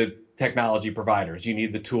need the technology providers. You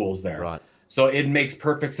need the tools there. Right. So it makes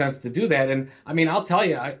perfect sense to do that. And I'll tell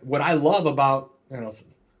you, what I love about,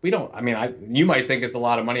 you might think it's a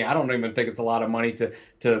lot of money. I don't even think it's a lot of money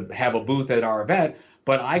to have a booth at our event,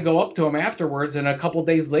 but I go up to them afterwards, and a couple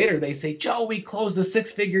days later they say, Joe, we closed a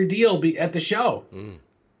 6-figure deal at the show. Mm.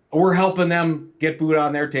 We're helping them get food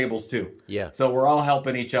on their tables too. Yeah. So we're all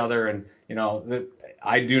helping each other, and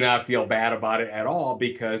I do not feel bad about it at all,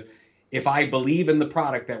 because if I believe in the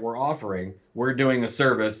product that we're offering, we're doing a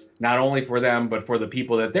service not only for them, but for the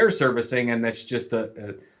people that they're servicing, and that's just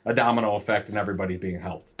a domino effect, and everybody being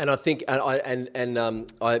helped. And I think,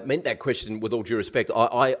 I meant that question with all due respect.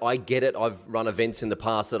 I get it. I've run events in the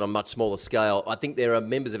past at a much smaller scale. I think there are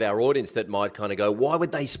members of our audience that might kind of go, why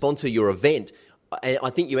would they sponsor your event? And I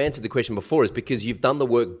think you answered the question before, is because you've done the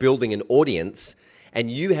work building an audience,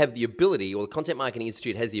 and you have the ability, or the Content Marketing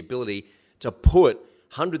Institute has the ability to put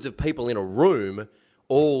hundreds of people in a room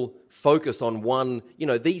all focused on one,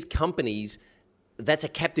 these companies. That's a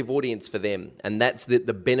captive audience for them, and that's the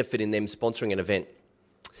benefit in them sponsoring an event.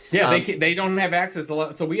 Yeah, they don't have access a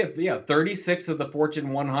lot. So we have 36 of the Fortune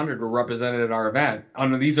 100 were represented at our event.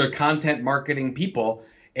 These are content marketing people,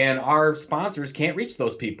 and our sponsors can't reach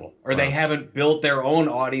those people, or they haven't built their own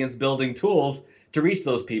audience building tools to reach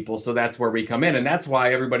those people. So that's where we come in, and that's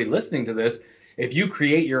why everybody listening to this, if you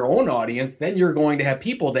create your own audience, then you're going to have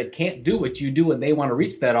people that can't do what you do, and they want to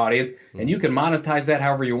reach that audience, and you can monetize that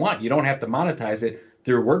however you want. You don't have to monetize it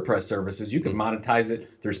through WordPress services. You can monetize it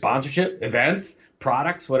through sponsorship, events,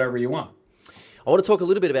 products, whatever you want. I want to talk a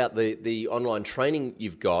little bit about the online training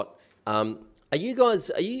you've got. I'm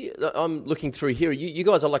looking through here, you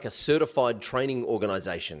guys are like a certified training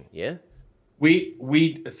organization, yeah?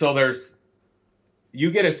 You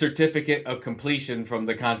get a certificate of completion from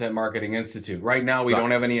the Content Marketing Institute. Right now, we don't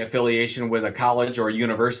have any affiliation with a college or a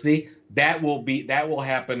university. That will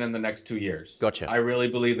happen in the next 2 years. Gotcha. I really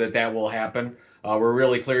believe that will happen. We're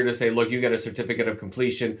really clear to say, look, you get a certificate of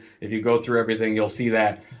completion. If you go through everything, you'll see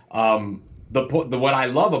that. What I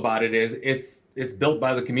love about it is it's built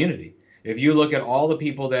by the community. If you look at all the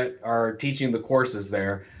people that are teaching the courses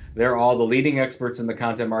there, they're all the leading experts in the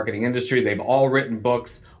content marketing industry. They've all written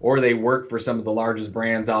books, or they work for some of the largest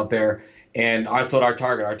brands out there. And that's what our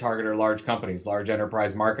target are large companies, large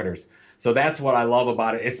enterprise marketers. So that's what I love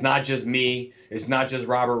about it. It's not just me. It's not just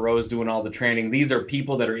Robert Rose doing all the training. These are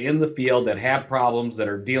people that are in the field that have problems, that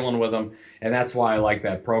are dealing with them. And that's why I like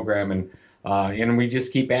that program. And we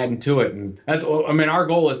just keep adding to it. And that's, I mean, our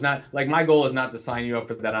goal is not, like, my goal is not to sign you up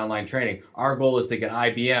for that online training. Our goal is to get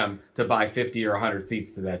IBM to buy 50 or 100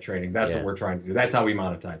 seats to that training. That's what we're trying to do. That's how we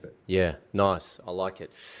monetize it. Yeah, nice. I like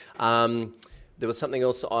it. There was something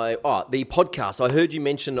else the podcast. I heard you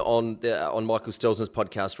mention on Michael Stelzner's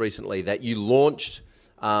podcast recently that you launched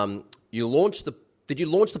did you launch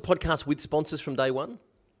the podcast with sponsors from day one?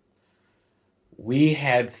 We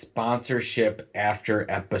had sponsorship after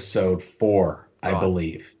episode 4, I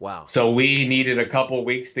believe. Wow. So we needed a couple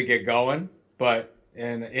weeks to get going,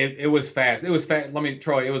 and it was fast. It was fast.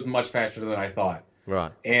 Troy, it was much faster than I thought.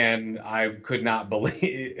 Right. And I could not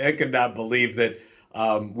believe that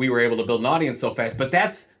we were able to build an audience so fast. But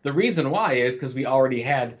that's the reason why, is because we already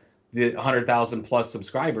had the 100,000 plus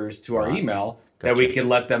subscribers to our email that we could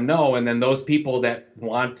let them know. And then those people that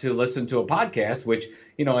want to listen to a podcast, which,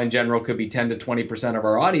 in general could be 10 to 20% of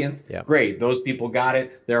our audience. Yeah. Great. Those people got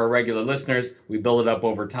it. They're our regular listeners. We build it up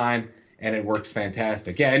over time, and it works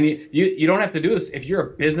fantastic. Yeah. And you don't have to do this. If you're a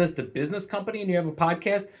business to business company and you have a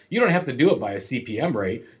podcast, you don't have to do it by a CPM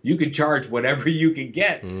rate. You could charge whatever you can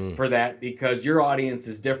get for that, because your audience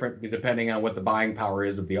is different depending on what the buying power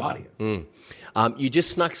is of the audience. You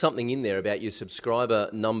just snuck something in there about your subscriber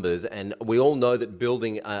numbers, and we all know that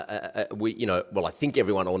building, I think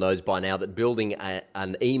everyone all knows by now that building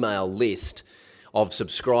an email list of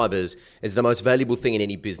subscribers is the most valuable thing in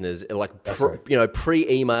any business. Like,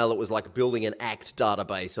 pre-email, it was like building an ACT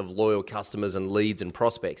database of loyal customers and leads and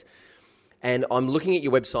prospects. And I'm looking at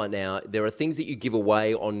your website now. There are things that you give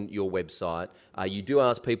away on your website. You do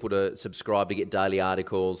ask people to subscribe to get daily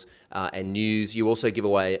articles and news. You also give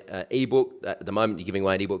away an ebook. At the moment, you're giving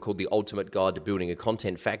away an ebook called The Ultimate Guide to Building a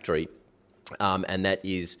Content Factory. And that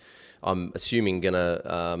is, I'm assuming, going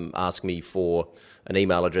to ask me for an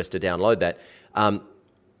email address to download that.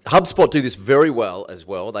 HubSpot do this very well as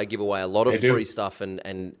well. They give away a lot of free stuff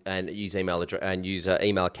and use email address and use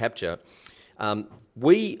email capture.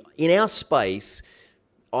 We, in our space,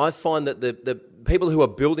 I find that the people who are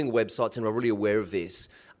building websites and are really aware of this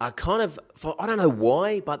are kind of, I don't know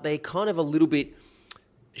why, but they're kind of a little bit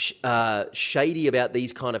shady about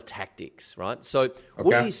these kind of tactics, right? So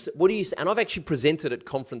what do you, and I've actually presented at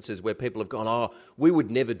conferences where people have gone, we would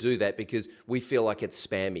never do that because we feel like it's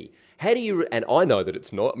spammy. How do you, and I know that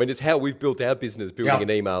it's not. I mean, it's how we've built our business, building an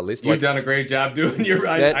email list. You've done a great job doing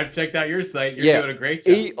I've checked out your site. You're doing a great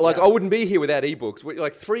job. I wouldn't be here without ebooks.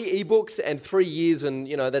 Like 3 ebooks and 3 years, and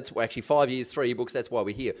that's actually 5 years, 3 ebooks. That's why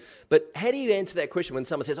we're here. But how do you answer that question when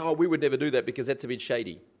someone says, we would never do that because that's a bit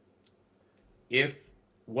shady? If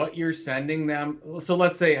what you're sending them, so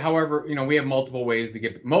let's say, however, we have multiple ways to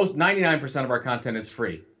get, 99% of our content is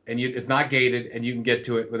free, and it's not gated, and you can get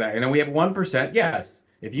to it with that. And then we have 1%, yes.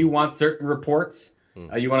 If you want certain reports,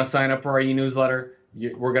 you want to sign up for our e-newsletter,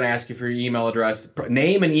 we're going to ask you for your email address.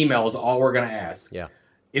 Name and email is all we're going to ask. Yeah.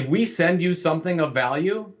 If we send you something of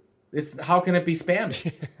value, how can it be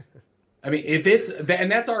spammy? I mean,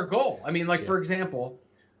 and that's our goal. I mean, for example,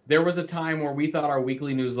 there was a time where we thought our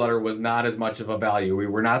weekly newsletter was not as much of a value. We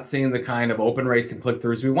were not seeing the kind of open rates and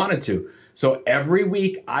click-throughs we wanted to. So every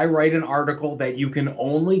week I write an article that you can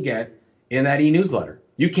only get in that e-newsletter.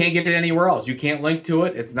 You can't get it anywhere else. You can't link to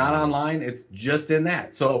it. It's not online. It's just in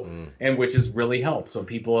that. So, and which has really helped. So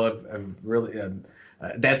people have really,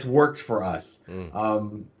 that's worked for us.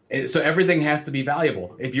 So everything has to be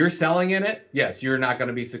valuable. If you're selling in it, yes, you're not going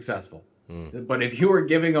to be successful. But if you are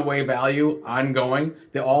giving away value ongoing,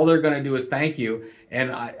 all they're going to do is thank you.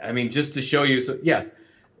 And I mean, just to show you, so yes,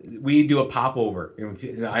 we do a popover.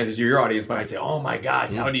 Your audience might say, "Oh my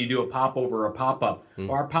gosh, how do you do a popover or a pop-up?" Well,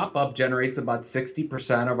 our pop-up generates about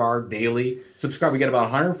 60% of our daily subscribers. We get about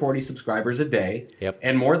 140 subscribers a day,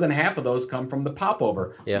 and more than half of those come from the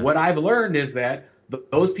popover. What I've learned is that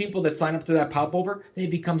those people that sign up to that popover, they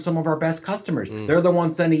become some of our best customers. They're the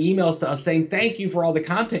ones sending emails to us saying, "Thank you for all the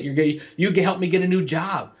content you're getting. You can help me get a new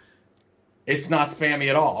job." It's not spammy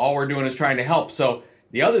at all. All we're doing is trying to help. So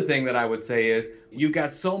the other thing that I would say is you've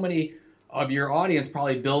got so many of your audience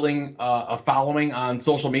probably building a following on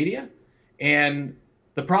social media. And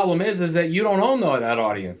the problem is that you don't own that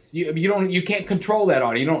audience. You can't control that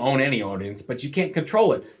audience. You don't own any audience, but you can't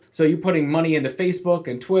control it. So you're putting money into Facebook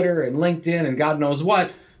and Twitter and LinkedIn and God knows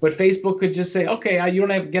what. But Facebook could just say, okay, you don't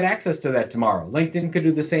have to get access to that tomorrow. LinkedIn could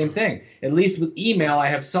do the same thing. At least with email, I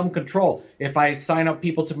have some control. If I sign up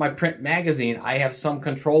people to my print magazine, I have some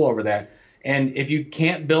control over that. And if you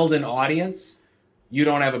can't build an audience you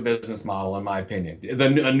don't have a business model, in my opinion.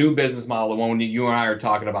 A new business model, the one you and I are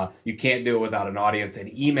talking about, you can't do it without an audience,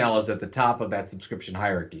 and email is at the top of that subscription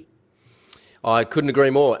hierarchy. I couldn't agree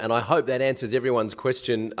more, and I hope that answers everyone's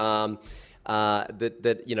question. I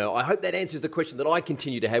hope that answers the question that I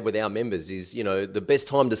continue to have with our members is, the best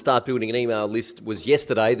time to start building an email list was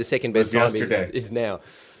yesterday. The second best time is now.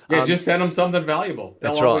 Yeah, just send them something valuable.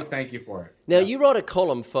 They'll always thank you for it. Now, you write a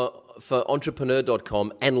column for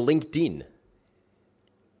entrepreneur.com and LinkedIn.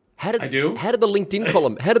 I do. How did the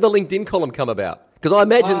LinkedIn column come about? Because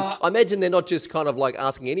I imagine they're not just kind of like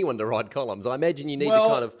asking anyone to write columns. I imagine you need to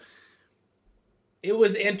kind of. It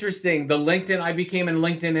was interesting. I became a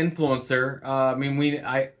LinkedIn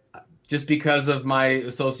influencer. Just because of my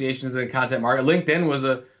associations in content marketing. LinkedIn was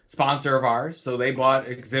a sponsor of ours, so they bought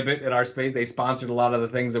Exhibit at our space. They sponsored a lot of the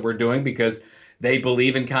things that we're doing because they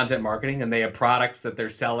believe in content marketing and they have products that they're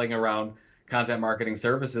selling around content marketing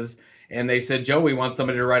services. And they said, Joe, we want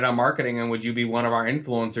somebody to write on marketing, and would you be one of our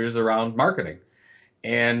influencers around marketing?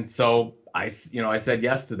 And so I said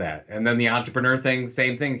yes to that. And then the entrepreneur thing,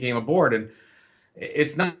 same thing, came aboard. And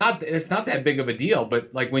it's not that big of a deal,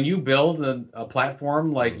 but like when you build a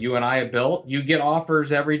platform like you and I have built, you get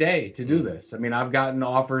offers every day to do this. I mean, I've gotten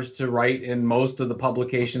offers to write in most of the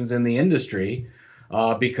publications in the industry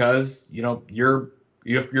because you're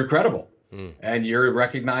credible and you're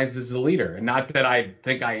recognized as the leader. And not that I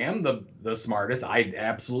think I am the smartest. I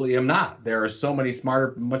absolutely am not. There are so many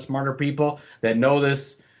much smarter people that know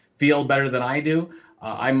this field better than I do.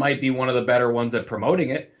 I might be one of the better ones at promoting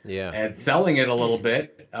it and selling it a little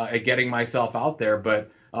bit, at getting myself out there. But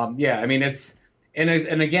it's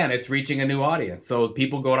reaching a new audience. So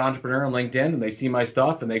people go to Entrepreneur on LinkedIn and they see my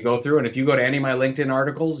stuff and they go through. And if you go to any of my LinkedIn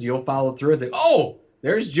articles, you'll follow through and think, oh,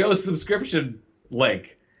 there's Joe's subscription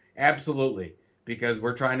link. Absolutely. Because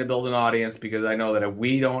we're trying to build an audience, because I know that if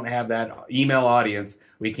we don't have that email audience,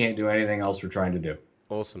 we can't do anything else we're trying to do.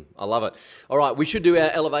 Awesome. I love it. All right, we should do our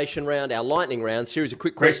elevation round, our lightning round, series of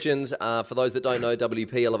quick questions. For those that don't know,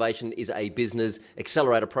 WP Elevation is a business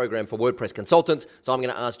accelerator program for WordPress consultants. So I'm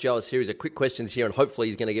going to ask Joe a series of quick questions here, and hopefully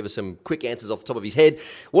he's going to give us some quick answers off the top of his head.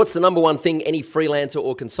 What's the number one thing any freelancer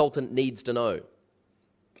or consultant needs to know?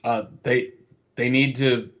 They need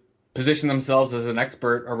to position themselves as an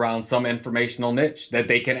expert around some informational niche, that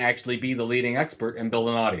they can actually be the leading expert and build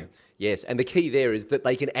an audience. Yes, and the key there is that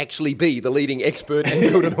they can actually be the leading expert and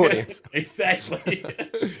build an audience. Exactly.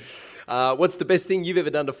 What's the best thing you've ever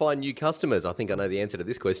done to find new customers? I think I know the answer to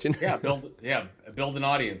this question. Build an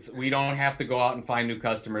audience. We don't have to go out and find new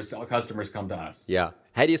customers. Customers come to us. Yeah.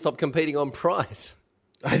 How do you stop competing on price?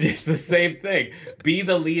 It's the same thing. Be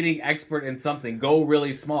the leading expert in something. Go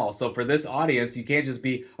really small. So for this audience, you can't just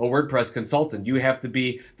be a WordPress consultant. You have to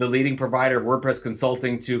be the leading provider of WordPress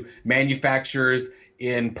consulting to manufacturers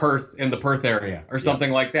in the Perth area or something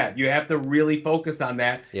like that. You have to really focus on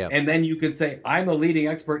that. Yeah. And then you can say, I'm the leading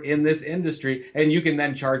expert in this industry, and you can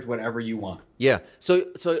then charge whatever you want. Yeah. So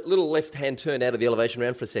little left-hand turn out of the elevation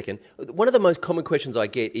round for a second. One of the most common questions I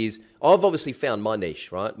get is, I've obviously found my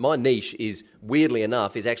niche, right? My niche is, weirdly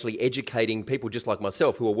enough, is actually educating people just like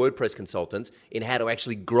myself who are WordPress consultants in how to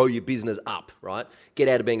actually grow your business up, right? Get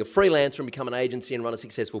out of being a freelancer and become an agency and run a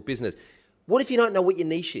successful business. What if you don't know what your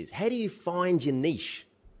niche is? How do you find your niche?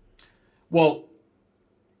 Well,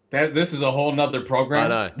 this is a whole nother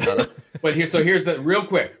program. I know. But here's the real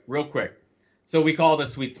quick. So we call it a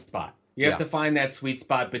sweet spot. You have to find that sweet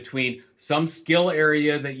spot between some skill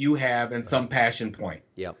area that you have and some passion point.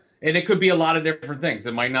 Yeah. And it could be a lot of different things.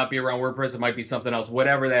 It might not be around WordPress. It might be something else,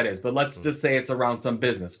 whatever that is. But let's just say it's around some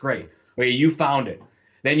business. Great. Okay, you found it.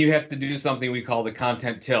 Then you have to do something we call the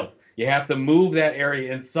content tilt. You have to move that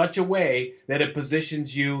area in such a way that it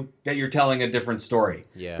positions you, that you're telling a different story.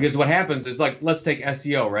 Yeah. Because what happens is, like, let's take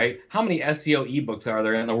SEO, right? How many SEO ebooks are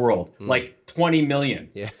there in the world? Like 20 million.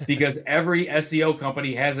 Yeah. Because every SEO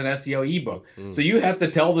company has an SEO ebook. So you have to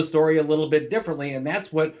tell the story a little bit differently. And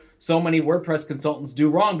that's what so many WordPress consultants do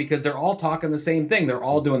wrong, because they're all talking the same thing. They're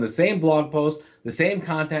all doing the same blog post, the same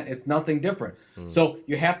content. It's nothing different. So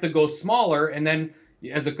you have to go smaller, and then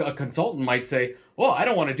as a consultant might say, well, I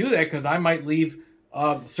don't want to do that because I might leave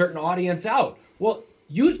a certain audience out. Well,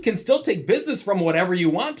 you can still take business from whatever you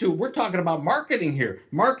want to. We're talking about marketing here.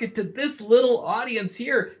 Market to this little audience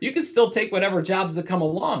here. You can still take whatever jobs that come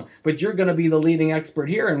along, but you're going to be the leading expert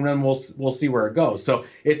here, and then we'll see where it goes. So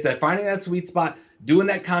it's that finding that sweet spot, doing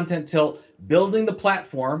that content tilt, building the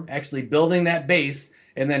platform, actually building that base,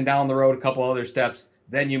 and then down the road, a couple other steps,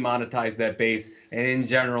 then you monetize that base. And in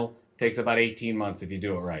general, takes about 18 months if you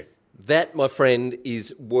do it right. That, my friend,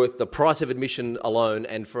 is worth the price of admission alone,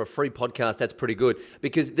 and for a free podcast, that's pretty good.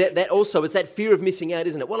 Because that also is that fear of missing out,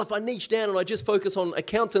 isn't it? Well, if I niche down and I just focus on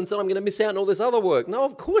accountants, then I'm going to miss out on all this other work. No,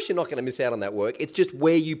 of course you're not going to miss out on that work. It's just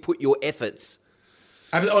where you put your efforts.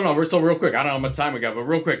 We're still real quick. I don't know how much time we got, but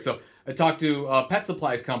real quick. So I talked to a pet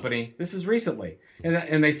supplies company. This is recently,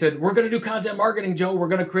 and they said, we're going to do content marketing, Joe. We're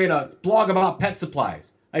going to create a blog about pet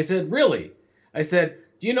supplies. I said, really? I said,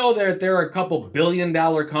 do you know that there are a couple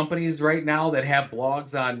billion-dollar companies right now that have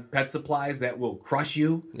blogs on pet supplies that will crush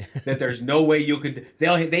you? That there's no way you could.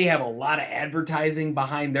 They have a lot of advertising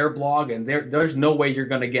behind their blog, and there's no way you're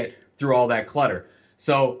going to get through all that clutter.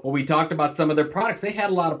 So when we talked about some of their products, they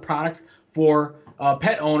had a lot of products for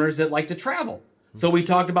pet owners that like to travel. So we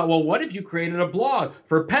talked about, well, what if you created a blog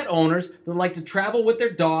for pet owners that like to travel with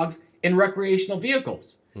their dogs in recreational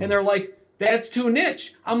vehicles? And they're like, that's too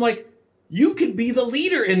niche. I'm like, you can be the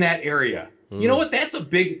leader in that area. You know what? That's a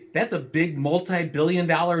big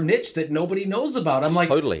multi-billion-dollar niche that nobody knows about. I'm like,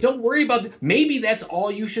 totally. Don't worry about it. Maybe that's all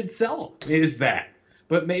you should sell is that.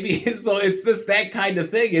 But maybe so it's that kind of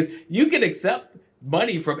thing is you can accept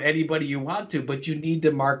money from anybody you want to, but you need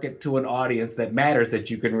to market to an audience that matters, that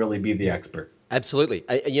you can really be the expert. Absolutely.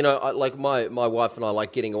 Like my wife and I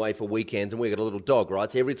like getting away for weekends, and we've got a little dog, right?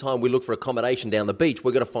 So every time we look for accommodation down the beach,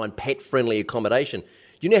 we've got to find pet-friendly accommodation.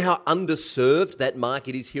 You know how underserved that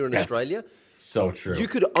market is here in Australia? So true. You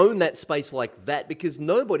could own that space like that because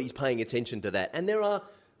nobody's paying attention to that. And there are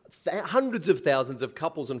hundreds of thousands of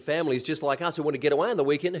couples and families just like us who want to get away on the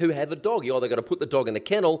weekend who have a dog. You either got to put the dog in the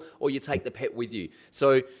kennel or you take the pet with you.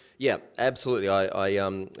 So, yeah, absolutely.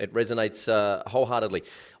 It resonates wholeheartedly.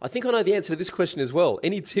 I think I know the answer to this question as well.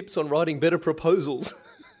 Any tips on writing better proposals?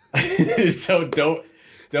 So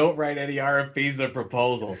don't write any RFPs or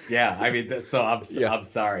proposals. Yeah, I mean, I'm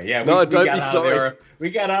sorry. Yeah, don't be sorry. We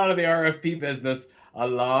got out of the RFP business a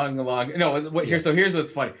long. Here's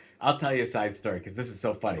what's funny. I'll tell you a side story because this is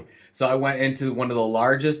so funny. So I went into one of the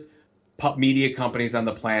largest media companies on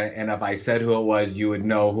the planet, and if I said who it was, you would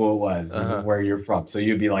know who it was and where you're from. So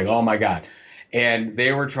you'd be like, oh my God. And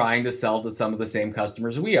they were trying to sell to some of the same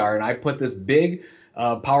customers we are. And I put this big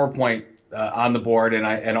PowerPoint on the board,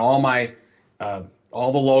 and all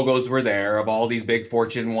the logos were there of all these big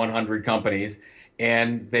Fortune 100 companies.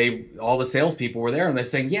 And all the salespeople were there, and they're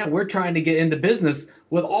saying, yeah, we're trying to get into business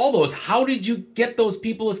with all those. How did you get those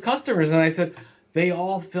people as customers? And I said, they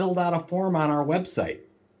all filled out a form on our website.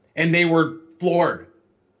 And they were floored.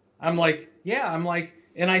 I'm like,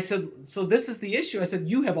 and I said, so this is the issue. I said,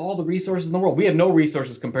 you have all the resources in the world. We have no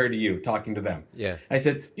resources compared to you talking to them. Yeah. I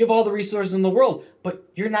said, you have all the resources in the world, but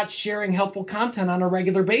you're not sharing helpful content on a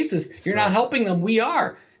regular basis. You're not helping them. We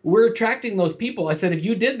are. We're attracting those people. I said, if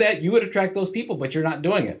you did that, you would attract those people, but you're not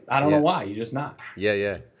doing it. I don't know why. You're just not.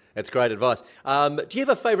 Yeah. That's great advice. Do you have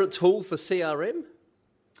a favorite tool for CRM?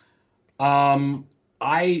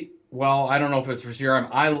 I don't know if it's for CRM.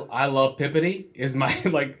 I love Pipity. Is my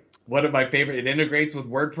one of my favorite. It integrates with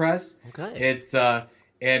WordPress. Okay. It's and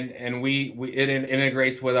it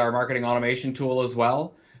integrates with our marketing automation tool as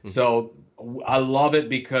well. Mm-hmm. So I love it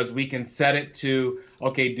because we can set it to,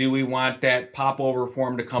 okay, do we want that popover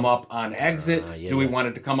form to come up on exit? Do we want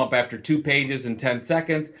it to come up after 2 pages in 10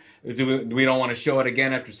 seconds? Do we don't want to show it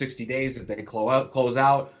again after 60 days if they close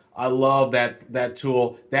out? I love that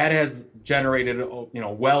tool. That has generated,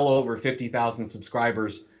 well over 50,000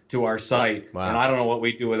 subscribers to our site. Wow. And I don't know what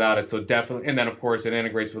we do without it. So definitely, and then of course it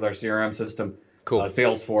integrates with our CRM system. Cool.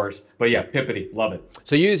 Salesforce. But yeah, Pipity, love it.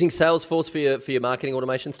 So you're using Salesforce for your marketing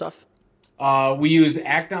automation stuff? We use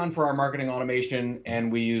Acton for our marketing automation,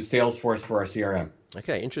 and we use Salesforce for our CRM.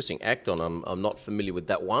 Okay, interesting. Acton, I'm not familiar with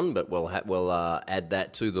that one, but we'll add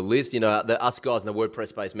that to the list. Us guys in the WordPress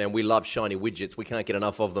space, man, we love shiny widgets. We can't get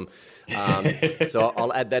enough of them. So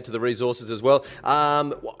I'll add that to the resources as well.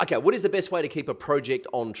 Okay, what is the best way to keep a project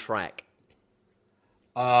on track?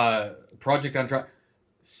 Project on track.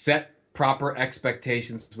 Set proper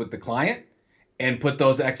expectations with the client and put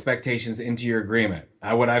those expectations into your agreement.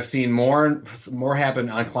 What I've seen more happen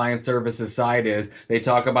on client services side is they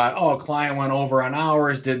talk about, a client went over on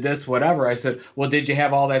hours, did this, whatever. I said, well, did you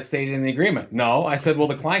have all that stated in the agreement? No. I said, well,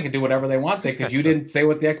 the client can do whatever they want there because you didn't say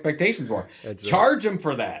what the expectations were. Charge them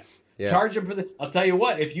for that. Yeah. Charge them for that. I'll tell you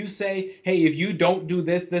what, if you say, hey, if you don't do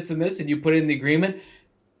this, this, and this, and you put it in the agreement,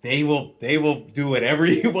 they will do whatever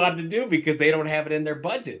you want to do because they don't have it in their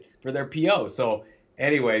budget for their PO. So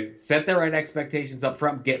anyways, set the right expectations up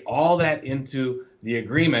front, get all that into the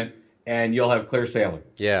agreement, and you'll have clear sailing.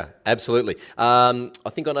 Yeah, absolutely. I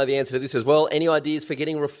think I know the answer to this as well. Any ideas for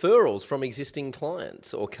getting referrals from existing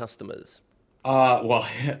clients or customers? Well,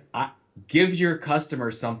 give your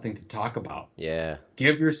customers something to talk about. Yeah.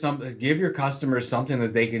 Give your customers something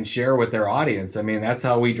that they can share with their audience. I mean, that's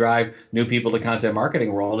how we drive new people to content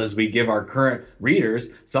marketing world, is we give our current readers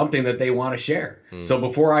something that they want to share. So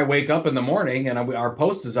before I wake up in the morning and our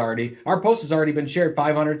post has already been shared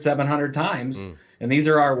 500, 700 times. And these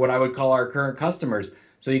are what I would call our current customers.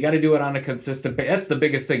 So you got to do it on a consistent basis. That's the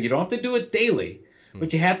biggest thing. You don't have to do it daily,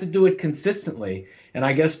 but you have to do it consistently. And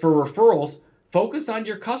I guess for referrals, focus on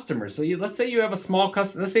your customers. So let's say you have a small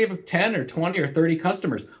customer, let's say you have 10 or 20 or 30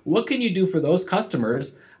 customers. What can you do for those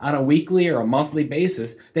customers on a weekly or a monthly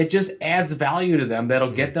basis that just adds value to them,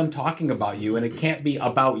 that'll get them talking about you? And it can't be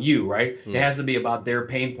about you, right? It has to be about their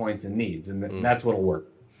pain points and needs, and that's what'll work.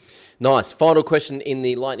 Nice. Final question in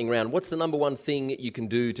the lightning round. What's the number one thing you can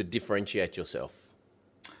do to differentiate yourself?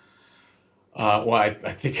 Well, I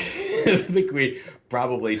think we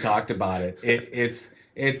probably talked about it.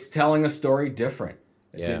 It's telling a story different.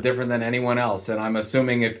 It's different than anyone else. And I'm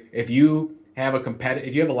assuming if you have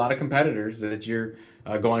a lot of competitors that you're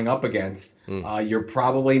going up against, you're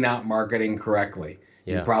probably not marketing correctly.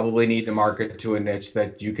 You probably need to market to a niche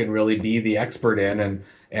that you can really be the expert in,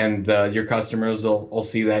 and your customers will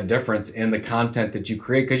see that difference in the content that you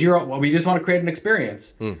create. Because we just want to create an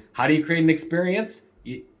experience. How do you create an experience?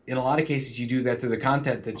 In a lot of cases, you do that through the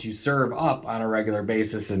content that you serve up on a regular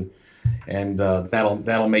basis, and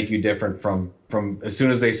that'll make you different from as soon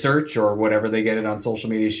as they search or whatever they get it on social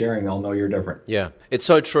media sharing, they'll know you're different. Yeah, it's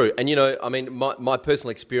so true. And I mean, my personal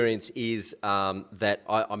experience is that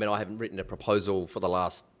I haven't written a proposal for the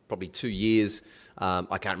last probably 2 years.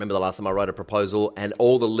 I can't remember the last time I wrote a proposal, and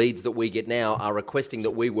all the leads that we get now are requesting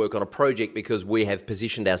that we work on a project because we have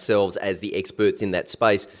positioned ourselves as the experts in that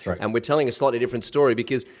space. That's right. And we're telling a slightly different story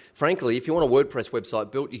because, frankly, if you want a WordPress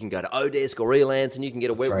website built, you can go to Odesk or Elance and you can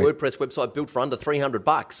get a WordPress website built for under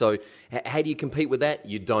 $300. So how do you compete with that?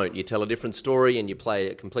 You don't. You tell a different story and you play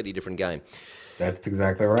a completely different game. That's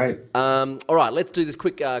exactly right. All right, let's do this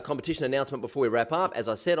quick competition announcement before we wrap up. As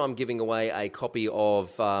I said, I'm giving away a copy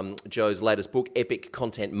of Joe's latest book, Epic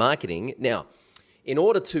Content Marketing. Now, in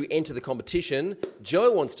order to enter the competition,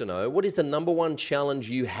 Joe wants to know, what is the number one challenge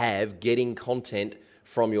you have getting content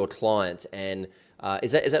from your clients? And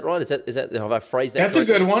is that right? Is that have I phrased that That's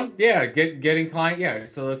correctly? a good one. Yeah, getting client. Yeah,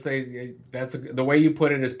 so let's say the way you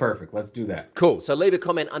put it is perfect. Let's do that. Cool. So leave a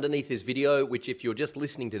comment underneath this video, which if you're just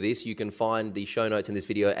listening to this, you can find the show notes in this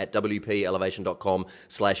video at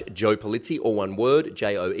wpelevation.com/Joe Pulizzi, or one word,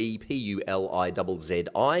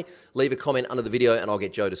 JoePulizzi. Leave a comment under the video and I'll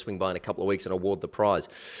get Joe to swing by in a couple of weeks and award the prize.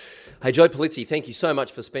 Hey, Joe Pulizzi, thank you so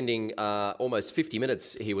much for spending almost 50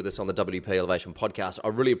 minutes here with us on the WP Elevation podcast. I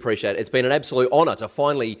really appreciate it. It's been an absolute honor to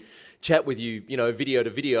finally chat with you, video to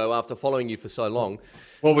video after following you for so long.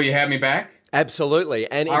 Well, will you have me back?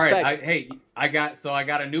 Absolutely. And in fact, I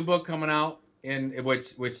got a new book coming out in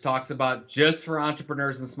which talks about just for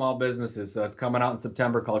entrepreneurs and small businesses. So it's coming out in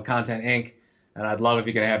September, called Content Inc. And I'd love if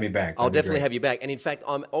you could have me back. I'll definitely have you back. And in fact,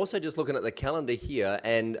 I'm also just looking at the calendar here.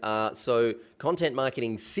 And so Content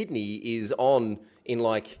Marketing Sydney is on in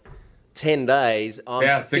like 10 days.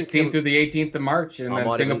 16th through the 18th of March. And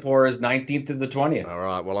then Singapore is 19th to the 20th. All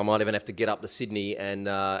right. Well, I might even have to get up to Sydney and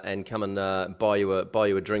come and buy you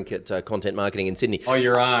a drink at Content Marketing in Sydney. Oh,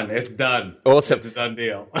 you're on. It's done. Awesome. It's a done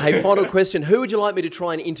deal. Hey, final question. Who would you like me to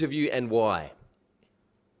try and interview and why?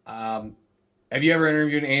 Have you ever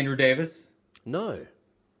interviewed Andrew Davis? No.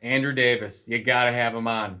 Andrew Davis, you got to have him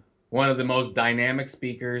on. One of the most dynamic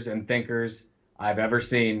speakers and thinkers I've ever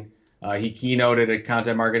seen. He keynoted at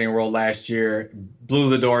Content Marketing World last year,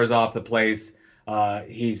 blew the doors off the place.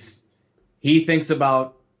 He thinks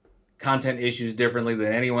about content issues differently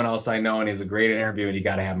than anyone else I know, and he's a great interview, and you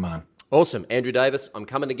got to have him on. Awesome. Andrew Davis, I'm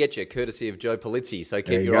coming to get you, courtesy of Joe Pulizzi. So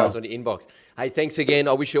keep your eyes on your inbox. Hey, thanks again.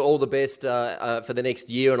 I wish you all the best for the next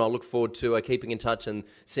year, and I look forward to keeping in touch and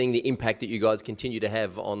seeing the impact that you guys continue to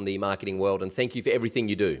have on the marketing world. And thank you for everything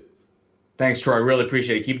you do. Thanks, Troy. Really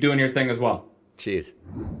appreciate it. Keep doing your thing as well. Cheers.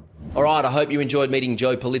 All right, I hope you enjoyed meeting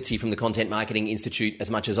Joe Pulizzi from the Content Marketing Institute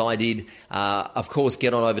as much as I did. Of course,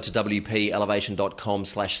 get on over to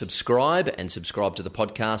wpelevation.com/subscribe and subscribe to the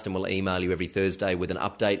podcast, and we'll email you every Thursday with an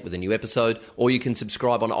update with a new episode, or you can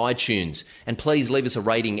subscribe on iTunes. And please leave us a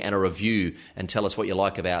rating and a review and tell us what you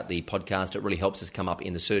like about the podcast. It really helps us come up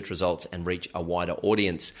in the search results and reach a wider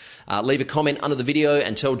audience. Leave a comment under the video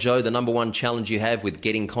and tell Joe the number one challenge you have with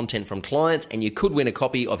getting content from clients, and you could win a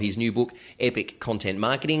copy of his new book, Epic Content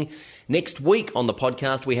Marketing. Next week on the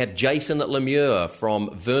podcast, we have Jason Lemure from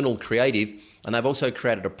Vernal Creative, And they've also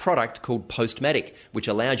created a product called Postmatic, which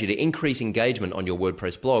allows you to increase engagement on your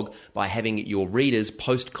WordPress blog by having your readers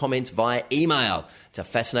post comments via email. It's a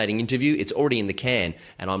fascinating interview. It's already in the can,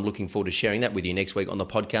 and I'm looking forward to sharing that with you next week on the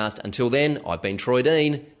podcast. Until then, I've been Troy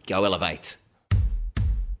Dean. Go Elevate.